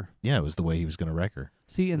wreck her. Yeah, it was the way he was going to wreck her.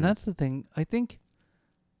 See, and that's the thing. I think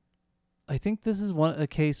this is a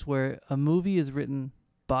case where a movie is written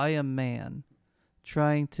by a man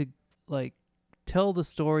trying to, like, tell the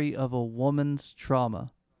story of a woman's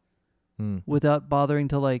trauma without bothering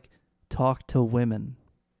to, like, talk to women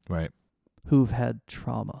Right. who've had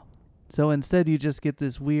trauma. So instead you just get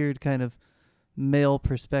this weird kind of male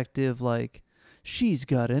perspective, like, she's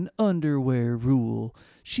got an underwear rule.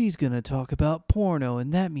 She's going to talk about porno,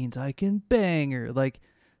 and that means I can bang her. Like,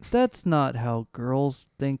 that's not how girls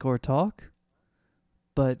think or talk.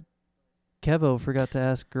 But Kevo forgot to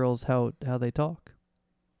ask girls how they talk.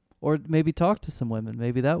 Or maybe talk to some women.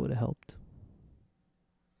 Maybe that would have helped.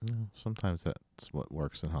 Sometimes that's what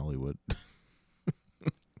works in Hollywood.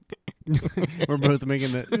 We're both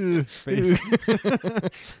making that face.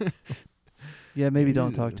 Yeah, maybe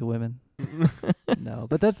don't talk to women. No,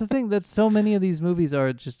 but that's the thing. That's so many of these movies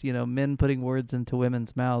are just, men putting words into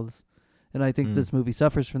women's mouths. And I think this movie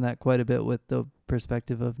suffers from that quite a bit with the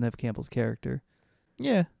perspective of Nev Campbell's character.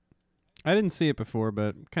 Yeah. I didn't see it before,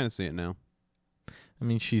 but kind of see it now. I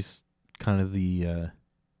mean, she's kind of the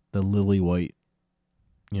lily white,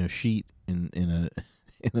 sheet in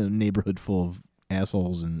a neighborhood full of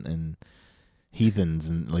assholes and heathens,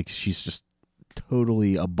 and like she's just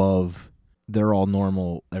totally above. They're all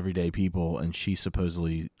normal, everyday people, and she's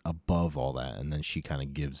supposedly above all that, and then she kind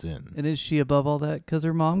of gives in. And is she above all that because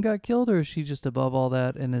her mom got killed, or is she just above all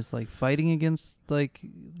that and is, like, fighting against, like,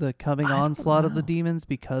 the coming onslaught of the demons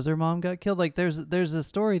because her mom got killed? Like, there's a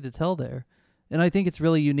story to tell there. And I think it's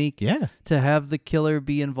really unique to have the killer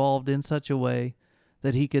be involved in such a way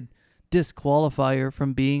that he could disqualify her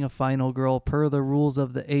from being a final girl per the rules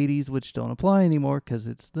of the 80s, which don't apply anymore because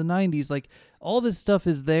it's the 90s. Like, all this stuff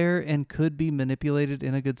is there and could be manipulated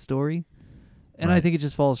in a good story. And I think it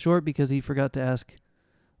just falls short because he forgot to ask,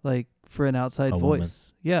 like, for an outside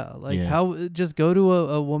voice. Yeah, like, how, just go to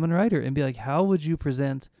a woman writer and be like, how would you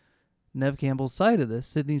present Nev Campbell's side of this,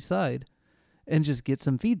 Sydney's side? and just get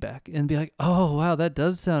some feedback and be like, oh, wow, that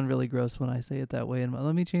does sound really gross when I say it that way. And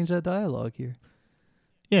let me change that dialogue here.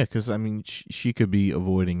 Yeah, because, I mean, she could be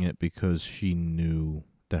avoiding it because she knew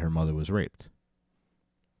that her mother was raped.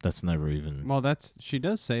 That's never even... Well, she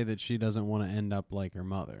does say that she doesn't want to end up like her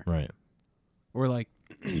mother. Right. Or like,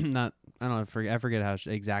 not, I don't know, I forget how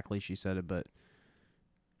exactly she said it, but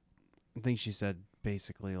I think she said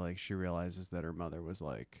basically like she realizes that her mother was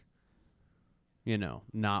like, you know,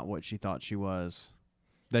 not what she thought she was.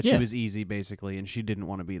 That she was easy, basically, and she didn't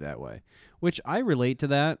want to be that way. Which I relate to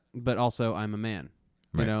that, but also I'm a man.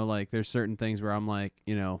 Right. You know, like there's certain things where I'm like,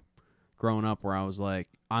 you know, growing up where I was like,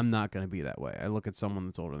 I'm not going to be that way. I look at someone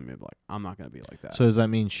that's older than me and be like, I'm not going to be like that. So does that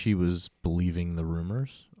mean she was believing the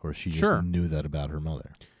rumors, or she just Sure. knew that about her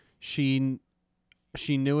mother? She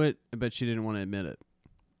knew it, but she didn't want to admit it.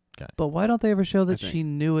 But why don't they ever show that think. she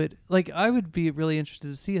knew it? Like, I would be really interested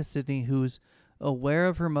to see a Sydney who's aware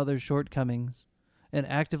of her mother's shortcomings and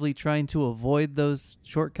actively trying to avoid those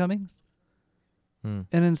shortcomings. And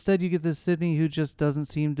instead you get this Sydney who just doesn't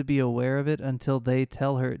seem to be aware of it until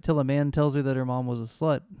a man tells her that her mom was a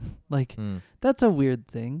slut. Like, that's a weird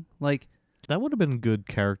thing. Like, that would have been good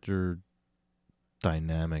character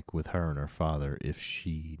dynamic with her and her father if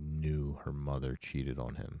she knew her mother cheated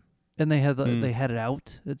on him. and they had they had it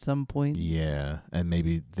out at some point. Yeah, and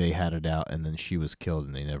maybe they had it out and then she was killed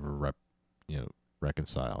and they never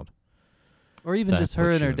reconciled. Or even That's just her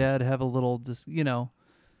what and her should- dad have a little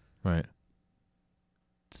Right.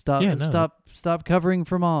 stop covering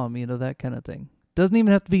for mom, that kind of thing. Doesn't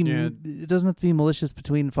even have to be it doesn't have to be malicious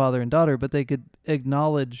between father and daughter, but they could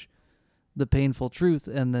acknowledge the painful truth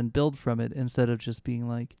and then build from it instead of just being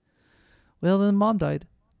like, well, then mom died,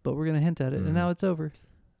 but we're going to hint at it and now it's over.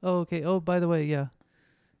 Oh, okay. Oh, by the way, yeah.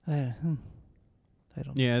 I don't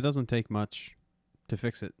know. Yeah, it doesn't take much to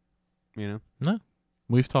fix it, No.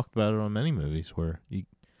 We've talked about it on many movies where you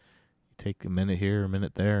take a minute here, a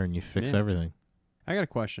minute there, and you fix everything. I got a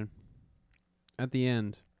question. At the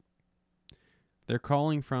end, they're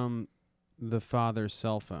calling from the father's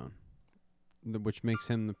cell phone, which makes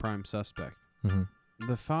him the prime suspect. Mm-hmm.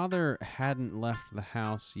 The father hadn't left the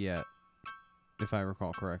house yet, if I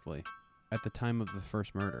recall correctly, at the time of the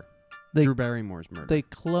first murder. Drew Barrymore's murder. They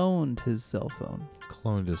cloned his cell phone,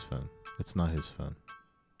 Cloned his phone. It's not his phone.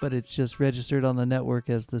 but it's just registered on the network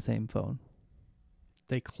as the same phone.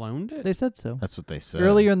 They cloned it? They said so. That's what they said.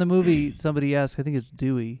 Earlier in the movie, somebody asked, I think it's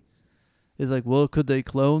Dewey, is like, well, could they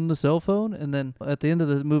clone the cell phone? And then at the end of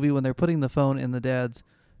the movie, when they're putting the phone in the dad's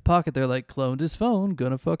pocket, they're like, cloned his phone,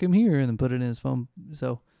 gonna fuck him here, and then put it in his phone.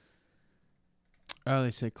 So, Oh,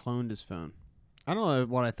 they say cloned his phone. I don't know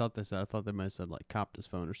what I thought they said. I thought they might have said, like, copped his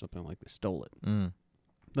phone or something, like they stole it.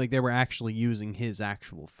 Like, they were actually using his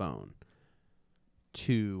actual phone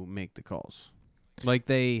to make the calls. Like,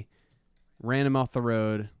 they ran him off the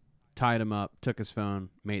road, tied him up, took his phone,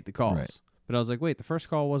 made the calls. Right. But I was like, wait, the first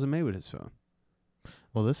call wasn't made with his phone.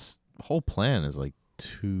 Well, this whole plan is like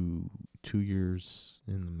two years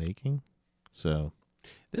in the making. So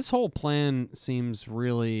This whole plan seems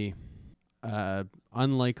really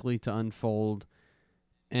unlikely to unfold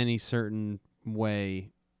any certain way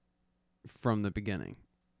from the beginning.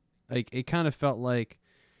 Like, it kind of felt like,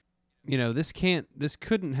 this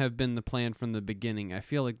couldn't have been the plan from the beginning. I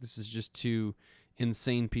feel like this is just two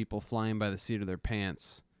insane people flying by the seat of their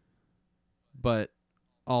pants, but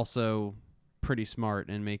also pretty smart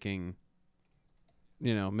and making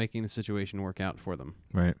the situation work out for them.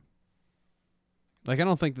 right. Like, I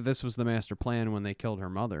don't think that this was the master plan when they killed her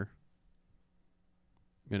mother.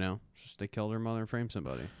 Just they killed her mother and framed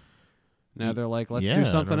somebody. Now they're like, let's Yeah, do I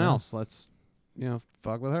something don't know. else. Let's,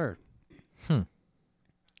 fuck with her. Hmm.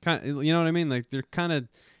 Kind of, you know what I mean? Like, they're kind of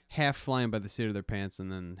half flying by the seat of their pants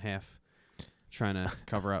and then half trying to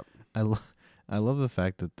cover up. I love the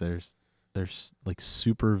fact that there's like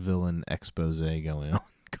super villain expose going on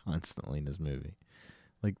constantly in this movie.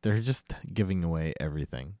 Like, they're just giving away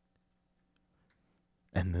everything.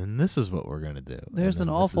 And then this is what we're gonna do. there's an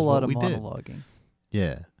awful lot of monologuing.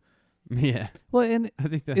 Yeah. Yeah. Well, and I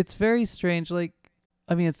think that it's very strange. Like,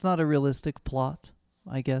 I mean, it's not a realistic plot,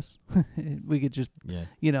 I guess. We could just, Yeah.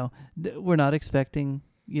 we're not expecting,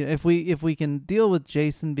 if we can deal with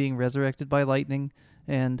Jason being resurrected by lightning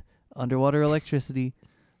and underwater electricity,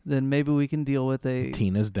 then maybe we can deal with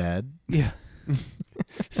Tina's dad. Yeah.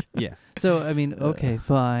 yeah. So, I mean, okay,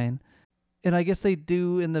 fine. And I guess they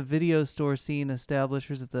do in the video store scene establish,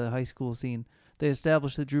 or is it the high school scene? They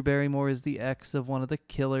establish that Drew Barrymore is the ex of one of the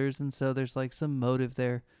killers, and so there's like some motive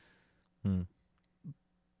there.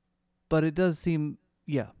 But it does seem,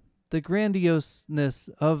 the grandioseness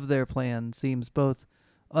of their plan seems both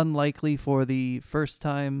unlikely for the first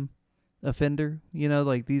time offender. You know,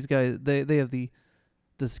 like these guys, they have the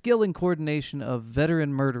skill and coordination of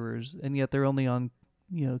veteran murderers, and yet they're only on,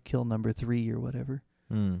 kill number 3 or whatever.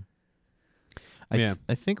 I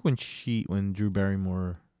think when Drew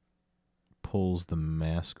Barrymore pulls the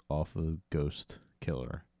mask off of the ghost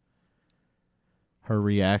killer, her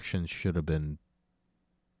reaction should have been.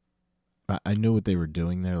 I knew what they were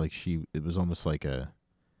doing there. Like it was almost like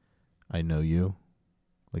I know you.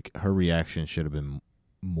 Like her reaction should have been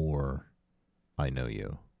more, I know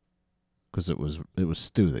you, because it was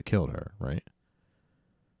Stu that killed her, right?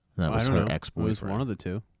 And that was her ex-boyfriend. It was one of the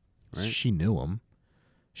two, right? She knew him.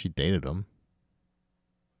 She dated him.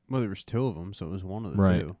 Well, there was 2 of them, so it was one of the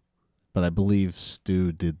Right. 2. But I believe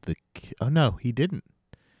Stu did the. Oh no, he didn't,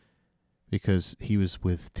 because he was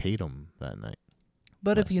with Tatum that night.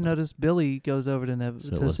 But if Last you night. notice, Billy goes over to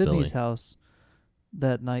So it to was Sydney's Billy. house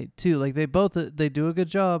that night too. Like they both they do a good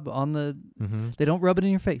job on the. Mm-hmm. They don't rub it in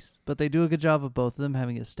your face, but they do a good job of both of them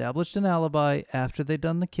having established an alibi after they'd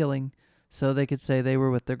done the killing, so they could say they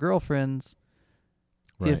were with their girlfriends.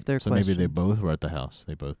 Right. If they're so maybe they questioned. both were at the house.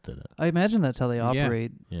 They both did it. I imagine that's how they Yeah.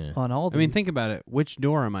 operate Yeah. on all. I mean, these. think about it. Which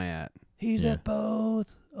door am I at? He's Yeah. at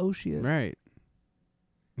both. Oh shit! Right.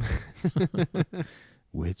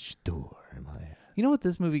 Which door am I at? You know what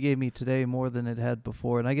this movie gave me today more than it had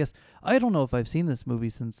before, and I guess I don't know if I've seen this movie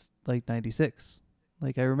since like '96.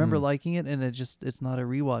 Like I remember liking it, and it's not a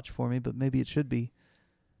rewatch for me, but maybe it should be.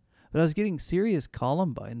 But I was getting serious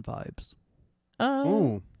Columbine vibes.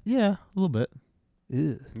 Oh, Yeah, a little bit.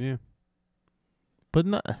 Ew. yeah. But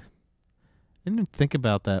not. I didn't think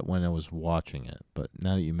about that when I was watching it, but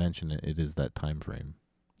now that you mention it, it is that time frame.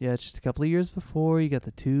 Yeah, it's just a couple of years before. You got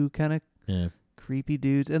the two kind of Yeah. creepy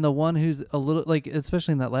dudes, and the one who's a little like,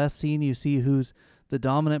 especially in that last scene, you see who's the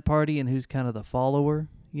dominant party and who's kind of the follower.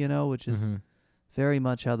 Which is very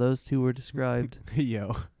much how those two were described.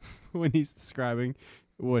 Yo, when he's describing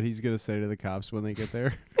what he's gonna say to the cops when they get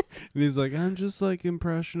there, and he's like, "I'm just like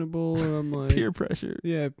impressionable, or I'm like Peer pressure.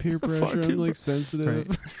 yeah, peer Far pressure. too I'm like sensitive."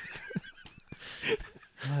 Right.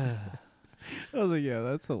 I was like, "Yeah,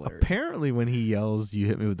 that's hilarious." Apparently, when he yells, "You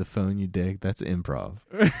hit me with the phone, you dig," that's improv,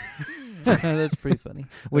 That's pretty funny.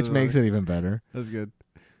 which That's makes it even better. That's good.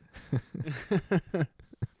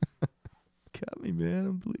 Got me, man.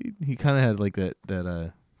 I'm bleeding. He kind of had like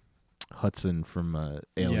that Hudson from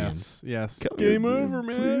Aliens. Yes. Come Game here, over, dude.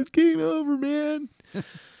 man. Please, game over, man.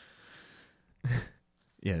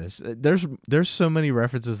 Yeah, there's so many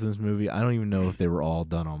references in this movie. I don't even know if they were all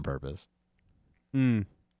done on purpose.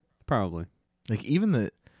 Probably. Like even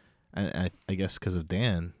I guess because of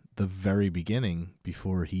Dan, the very beginning,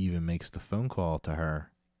 before he even makes the phone call to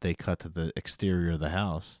her, they cut to the exterior of the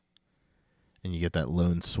house, and you get that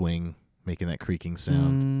lone swing making that creaking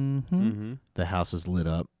sound. Mm-hmm. The house is lit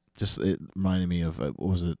up. Just it reminded me of what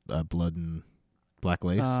was it? Blood and Black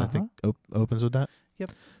Lace. I think opens with that.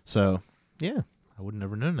 Yep. So yeah, I would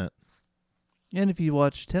never known that. And if you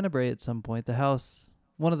watch Tenebrae at some point,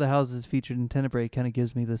 one of the houses featured in Tenebrae kind of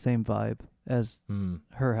gives me the same vibe as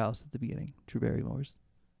her house at the beginning, Drew Barrymore's.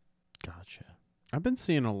 Gotcha. I've been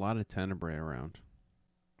seeing a lot of Tenebrae around.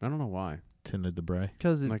 I don't know why. Tinted the Bray.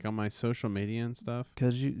 Because Like on my social media and stuff.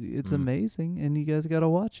 it's amazing, and you guys got to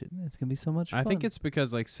watch it. It's going to be so much fun. I think it's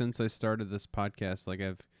because like since I started this podcast, like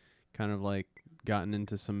I've kind of like gotten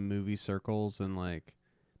into some movie circles, and like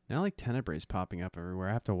now like Tenebrae's popping up everywhere.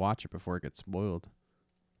 I have to watch it before it gets spoiled.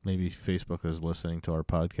 Maybe Facebook is listening to our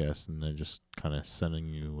podcast and they're just kind of sending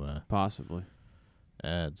you Possibly.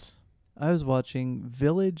 ads. I was watching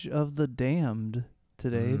Village of the Damned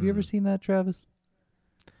today. Have you ever Mm. seen that, Travis?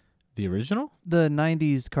 The original? The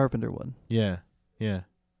 90s Carpenter one. Yeah. Yeah.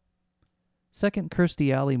 Second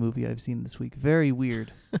Kirstie Alley movie I've seen this week. Very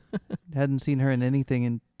weird. Hadn't seen her in anything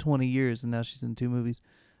in 20 years, and now she's in 2 movies.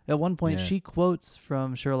 At one point, Yeah. she quotes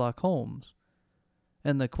from Sherlock Holmes.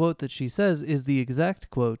 And the quote that she says is the exact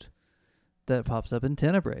quote that pops up in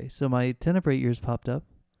Tenebrae. So my Tenebrae ears popped up.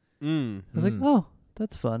 I was like, oh,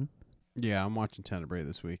 that's fun. Yeah, I'm watching Tenebrae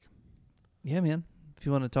this week. Yeah, man. If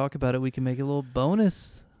you want to talk about it, we can make a little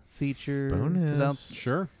bonus feature. 'Cause Bonus.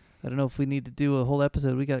 Sure. I don't know if we need to do a whole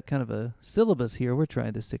episode. We got kind of a syllabus here we're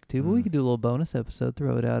trying to stick to, but we could do a little bonus episode,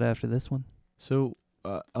 throw it out after this one. So,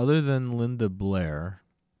 other than Linda Blair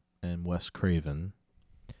and Wes Craven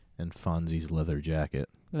and Fonzie's leather jacket,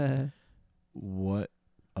 what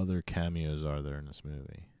other cameos are there in this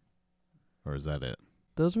movie? Or is that it?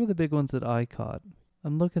 Those were the big ones that I caught.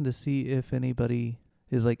 I'm looking to see if anybody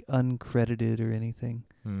is like uncredited or anything.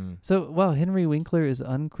 So, wow, Henry Winkler is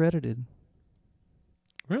uncredited.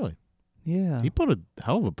 Really? Yeah. He put a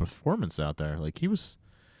hell of a performance out there. Like he was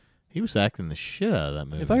acting the shit out of that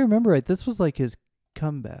movie. If I remember right, this was like his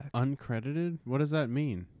comeback. Uncredited? What does that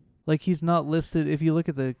mean? Like he's not listed. If you look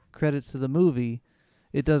at the credits to the movie,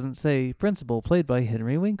 it doesn't say principal played by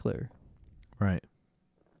Henry Winkler. Right.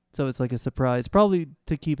 So it's like a surprise, probably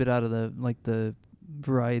to keep it out of the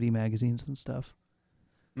variety magazines and stuff.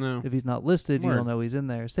 No. If he's not listed, you Word. don't know he's in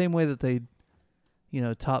there. Same way that they,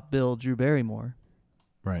 top bill Drew Barrymore.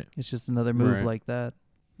 Right. It's just another move Right. like that.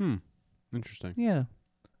 Interesting. Yeah,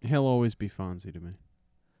 He'll always be Fonzie to me.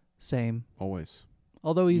 same. Always.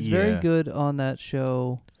 Although he's very Yeah. good on that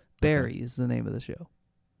show. Barry is the name of the show.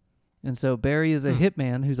 And so Barry is a Hmm.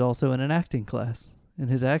 hitman who's also in an acting class. And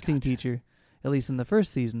his acting teacher, at least in the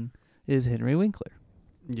first season, is Henry Winkler.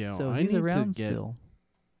 Yeah. So I he's need around to get, still.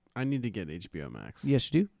 I need to get HBO Max.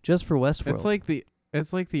 Yes, you do. Just for Westworld.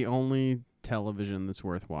 It's like the only television that's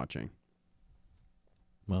worth watching.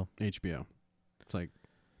 Well, HBO. It's like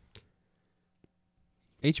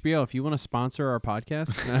HBO, if you want to sponsor our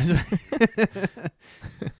podcast.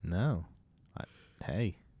 no.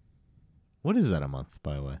 Hey. What is that a month,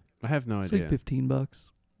 by the way? I have no it's idea. like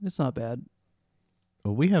 $15. It's not bad.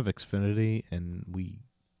 Well, we have Xfinity, and we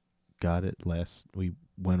got it we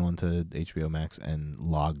went on to HBO Max and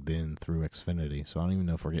logged in through Xfinity, so I don't even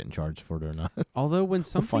know if we're getting charged for it or not. Although when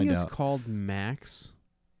something find is out. called Max,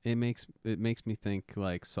 it makes me think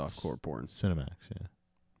like softcore porn. Cinemax, yeah.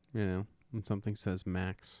 You know, when something says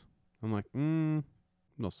Max, I'm like, no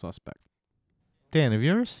suspect. Dan, have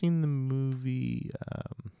you ever seen the movie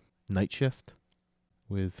Night Shift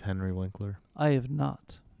with Henry Winkler? I have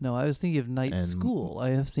not. No, I was thinking of Night And- School. I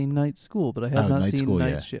have seen Night School, but I have Oh, not Night seen School, Night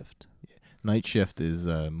yeah. Shift. Night Shift is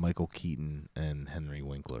Michael Keaton and Henry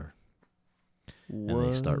Winkler, and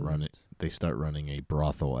they start running a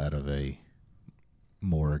brothel out of a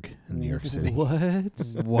morgue in New York City.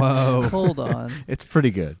 What? Whoa. Hold on. It's pretty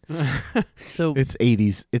good. So It's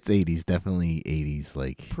 80s. It's 80s. Definitely 80s.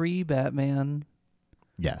 Like, pre-Batman,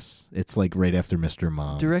 yes. It's like right after Mr.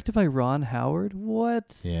 Mom. directed by Ron Howard.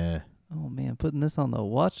 What? Yeah. Oh man, putting this on the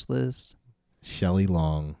watch list. Shelley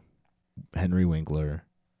Long, Henry Winkler.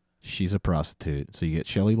 She's a prostitute. So you get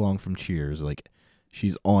Shelley Long from Cheers. Like,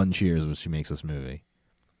 she's on Cheers when she makes this movie.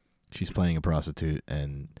 She's playing a prostitute,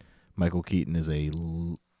 and Michael Keaton is a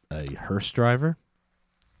hearse driver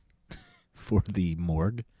for the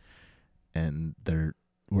morgue, and they're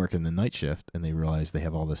working the night shift, and they realize they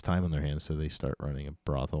have all this time on their hands, so they start running a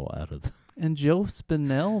brothel out of And Joe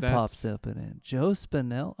Spinell That's- pops up in it. Joe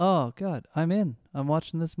Spinell. Oh God, I'm in. I'm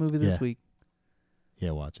watching this movie this Yeah. week.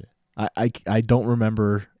 Yeah, watch it. I don't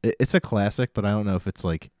remember. It's a classic, but I don't know if it's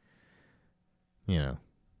like,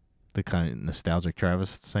 the kind of nostalgic Travis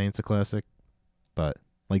saying it's a classic. But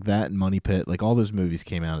like that and Money Pit, like all those movies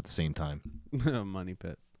came out at the same time. Money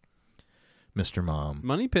Pit. Mr. Mom.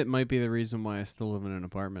 Money Pit might be the reason why I still live in an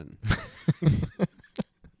apartment.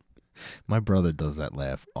 My brother does that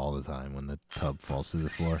laugh all the time when the tub falls through the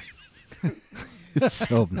floor. It's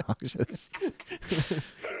so obnoxious.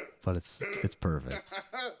 But it's perfect.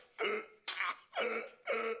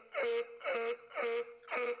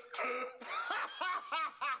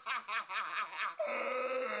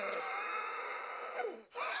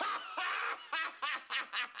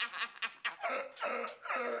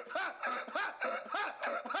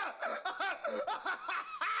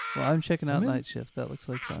 Well, I'm checking out I'm in. Night Shift. That looks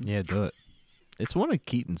like fun. Yeah, do it. It's one of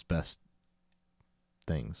Keaton's best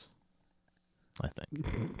things, I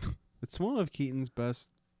think. It's one of Keaton's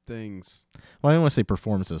best things. Well, I don't want to say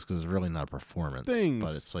performances because it's really not a performance. Things.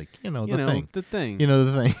 But it's like, You the know, thing. the thing. You know,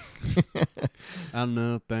 the thing. I don't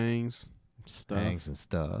know things, stuff. Things and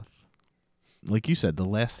stuff. Like you said, the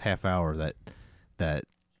last half hour, that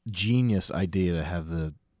genius idea to have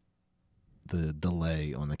the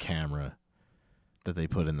delay on the camera that they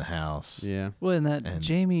put in the house. Yeah. Well, and that And-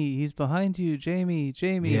 Jamie, he's behind you, Jamie.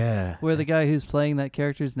 Yeah. Where the that's- guy who's playing that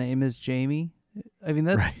character's name is Jamie. I mean,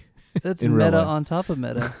 that's Right. that's In real meta life. on top of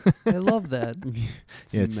meta. I love that.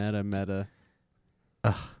 It's Yeah, it's- meta.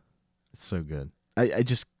 It's so good. I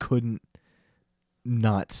just couldn't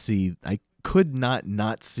not see. I could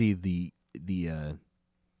not see the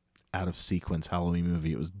out of sequence Halloween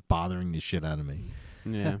movie. It was bothering the shit out of me.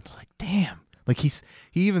 Yeah. It's like, damn. Like he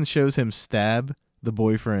even shows him stab the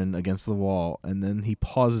boyfriend against the wall, and then he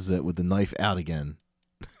pauses it with the knife out again.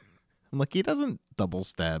 I'm like, he doesn't double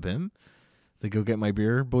stab him. They go get my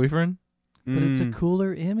beer, boyfriend. But it's a Mm.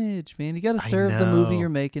 cooler image, man. You got to I serve the movie know. you're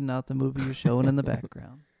making, not the movie you're showing in the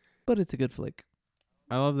background. But it's a good flick.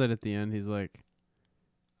 I love that at the end he's like,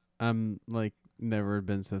 I'm like never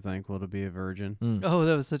been so thankful to be a virgin. Mm. Oh,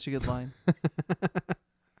 that was such a good line.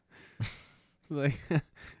 Like,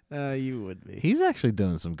 you would be. He's actually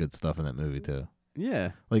doing some good stuff in that movie too.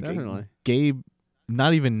 Yeah, Like definitely. Gabe,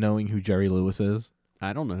 not even knowing who Jerry Lewis is,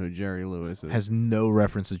 I don't know who Jerry Lewis is. Has no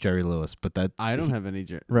reference to Jerry Lewis, but that I don't have any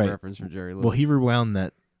right. reference for Jerry Lewis. Well, he rewound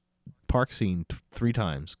that park scene 3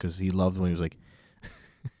 times because he loved when he was like,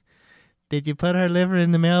 "Did you put her liver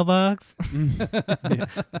in the mailbox?"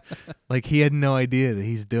 Like he had no idea that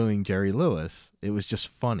he's doing Jerry Lewis. It was just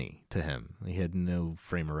funny to him. He had no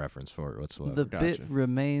frame of reference for it whatsoever. The bit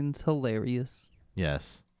remains hilarious.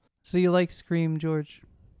 Yes. So you like Scream, George?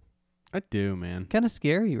 I do, man. Kind of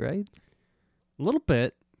scary, right? A little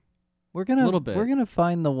bit. We're gonna Little bit. We're gonna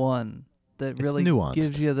find the one that It's really nuanced.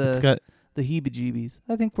 gives you It's got the heebie-jeebies.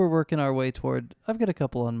 I think we're working our way toward. I've got a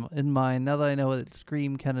couple in mind now that I know that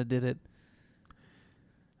Scream kind of did it.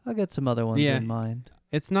 I'll get some other ones in mind.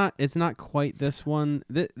 It's not quite this one.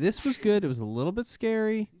 This was good. It was a little bit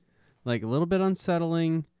scary, like a little bit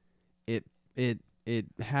unsettling. It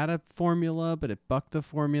had a formula, but it bucked the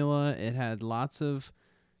formula. It had lots of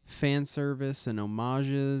fan service and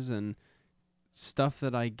homages and stuff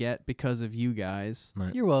that I get because of you guys.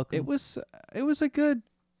 right. You're welcome. It was a good,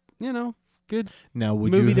 good Now,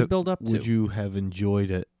 would movie you to have, build up to. would you have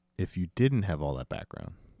enjoyed it if you didn't have all that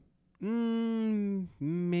background?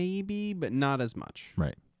 Maybe, but not as much.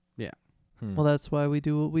 Right. Yeah. Well, that's why we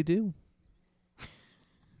do what we do.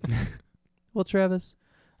 Well, Travis,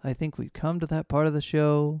 I think we've come to that part of the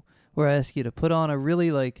show where I ask you to put on a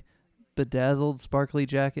really bedazzled, sparkly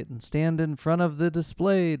jacket and stand in front of the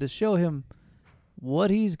display to show him what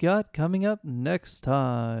he's got coming up next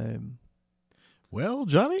time. Well,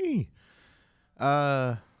 Johnny,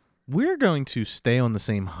 we're going to stay on the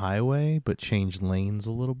same highway but change lanes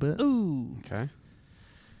a little bit. Ooh. Okay.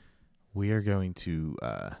 We are going to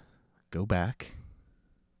go back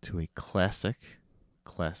to a classic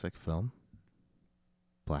film,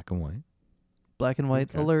 black and white. Black and white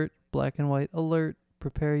Okay. alert. Black and white alert.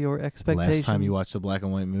 Prepare your expectations. Last time you watched the black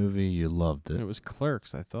and white movie, you loved it. It was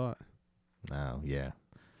Clerks, I thought. Oh, yeah.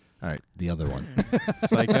 All right, the other one.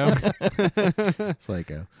 Psycho.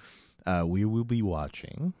 Psycho. We will be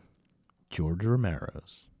watching George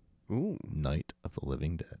Romero's Ooh. Night of the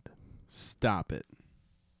Living Dead. Stop it.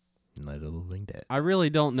 Night of the Living Dead. I really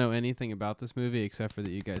don't know anything about this movie except for that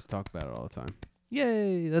you guys talk about it all the time.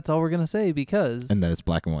 Yay. That's all we're going to say because And that it's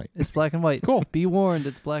black and white. it's black and white. Cool. Be warned,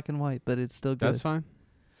 it's black and white, but it's still good. That's fine.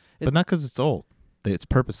 But not because it's old. It's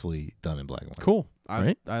purposely done in black and white. Cool.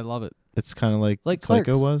 Right? I love it. It's kind of like Clerks.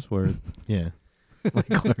 Psycho was, where, yeah. Like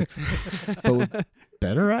Clerks. But with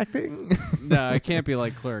better acting? No, it can't be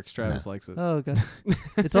like Clerks. Travis likes it. Oh, God.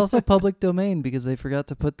 It's also public domain because they forgot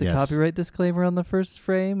to put the Yes. copyright disclaimer on the first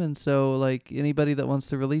frame. And so, anybody that wants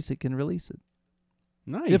to release it can release it.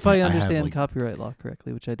 Nice. If I have, understand copyright law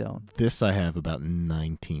correctly, which I don't. This I have about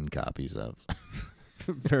 19 copies of.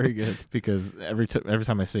 Very good. Because every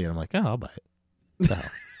time I see it, I'm like, oh, I'll buy it.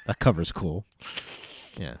 That cover's cool.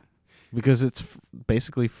 Yeah. Because it's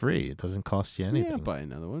basically free. It doesn't cost you anything. Yeah, buy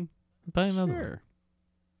another one. Buy another Sure. one.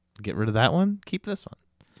 Get rid of that one. Keep this one.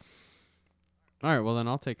 All right, well, then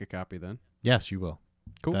I'll take a copy then. Yes, you will.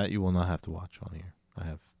 Cool. That you will not have to watch on here. I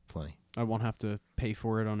have plenty. I won't have to pay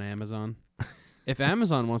for it on Amazon. If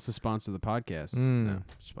Amazon wants to sponsor the podcast, no,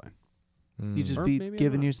 it's fine. You just Or be maybe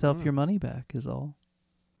giving not. yourself I your money back is all.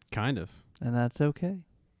 Kind of. And that's okay.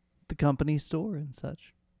 The company store and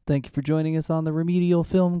such. Thank you for joining us on the Remedial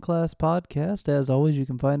Film Class podcast. As always, you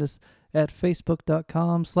can find us at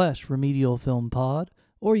facebook.com/remedialfilmpod,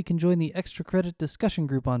 or you can join the Extra Credit discussion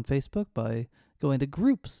group on Facebook by going to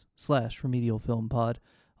groups/remedialfilmpod.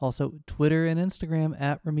 Also, Twitter and Instagram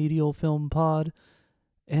at remedialfilmpod,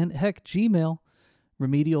 and heck, Gmail,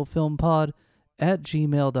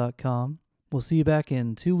 remedialfilmpod@gmail.com. We'll see you back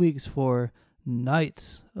in 2 weeks for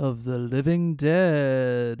Night of the Living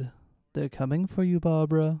Dead. They're coming for you,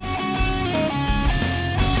 Barbara.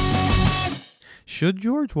 Should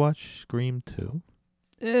George watch Scream 2?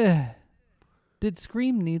 Did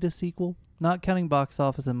Scream need a sequel? Not counting box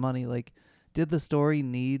office and money. Did the story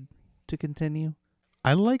need to continue?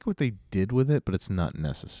 I like what they did with it, but it's not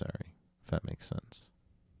necessary, if that makes sense.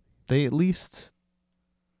 They at least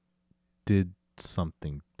did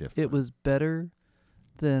something different. It was better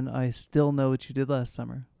than I Still Know What You Did Last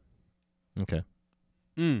Summer. Okay.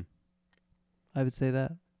 I would say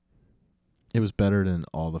that. It was better than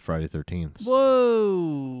all the Friday 13ths.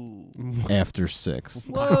 Whoa! After 6.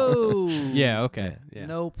 Whoa! Yeah, okay. Yeah.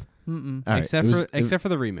 Nope. Mm-mm. All right, Except for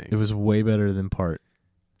the remake. It was way better than part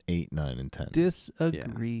 8, 9, and 10.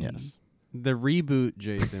 Disagree. Yes. The reboot,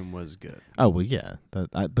 Jason, was good. Oh, well, yeah.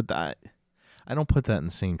 I don't put that in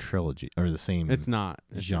the same trilogy or the same It's not.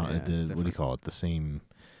 genre. It's What do you different. call it? The same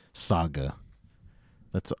saga.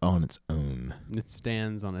 That's on its own. It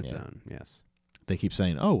stands on its Yeah. own, yes. They keep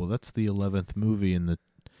saying, "Oh, well, that's the 11th movie in the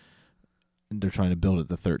they're trying to build it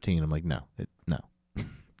to 13. I'm like, no.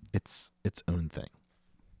 It's its own thing.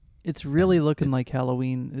 It's really And looking it's- like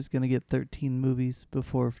Halloween is going to get 13 movies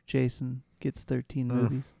before Jason gets 13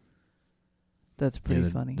 movies. That's pretty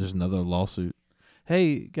funny. There's another lawsuit.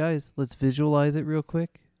 Hey, guys, let's visualize it real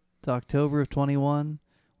quick. It's October of 21.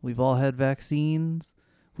 We've all had vaccines.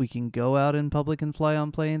 We can go out in public and fly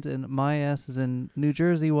on planes, and my ass is in New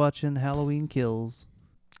Jersey watching Halloween Kills.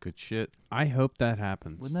 Good shit. I hope that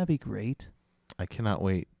happens. Wouldn't that be great? I cannot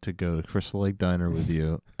wait to go to Crystal Lake Diner with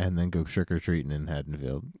you and then go trick-or-treating in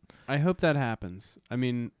Haddonfield. I hope that happens. I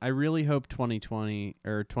mean, I really hope 2020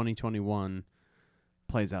 or 2021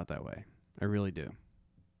 plays out that way. I really do.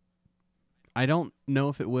 I don't know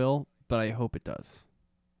if it will, but I hope it does.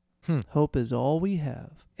 Hope is all we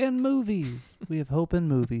have. And movies. We have hope in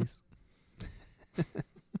movies.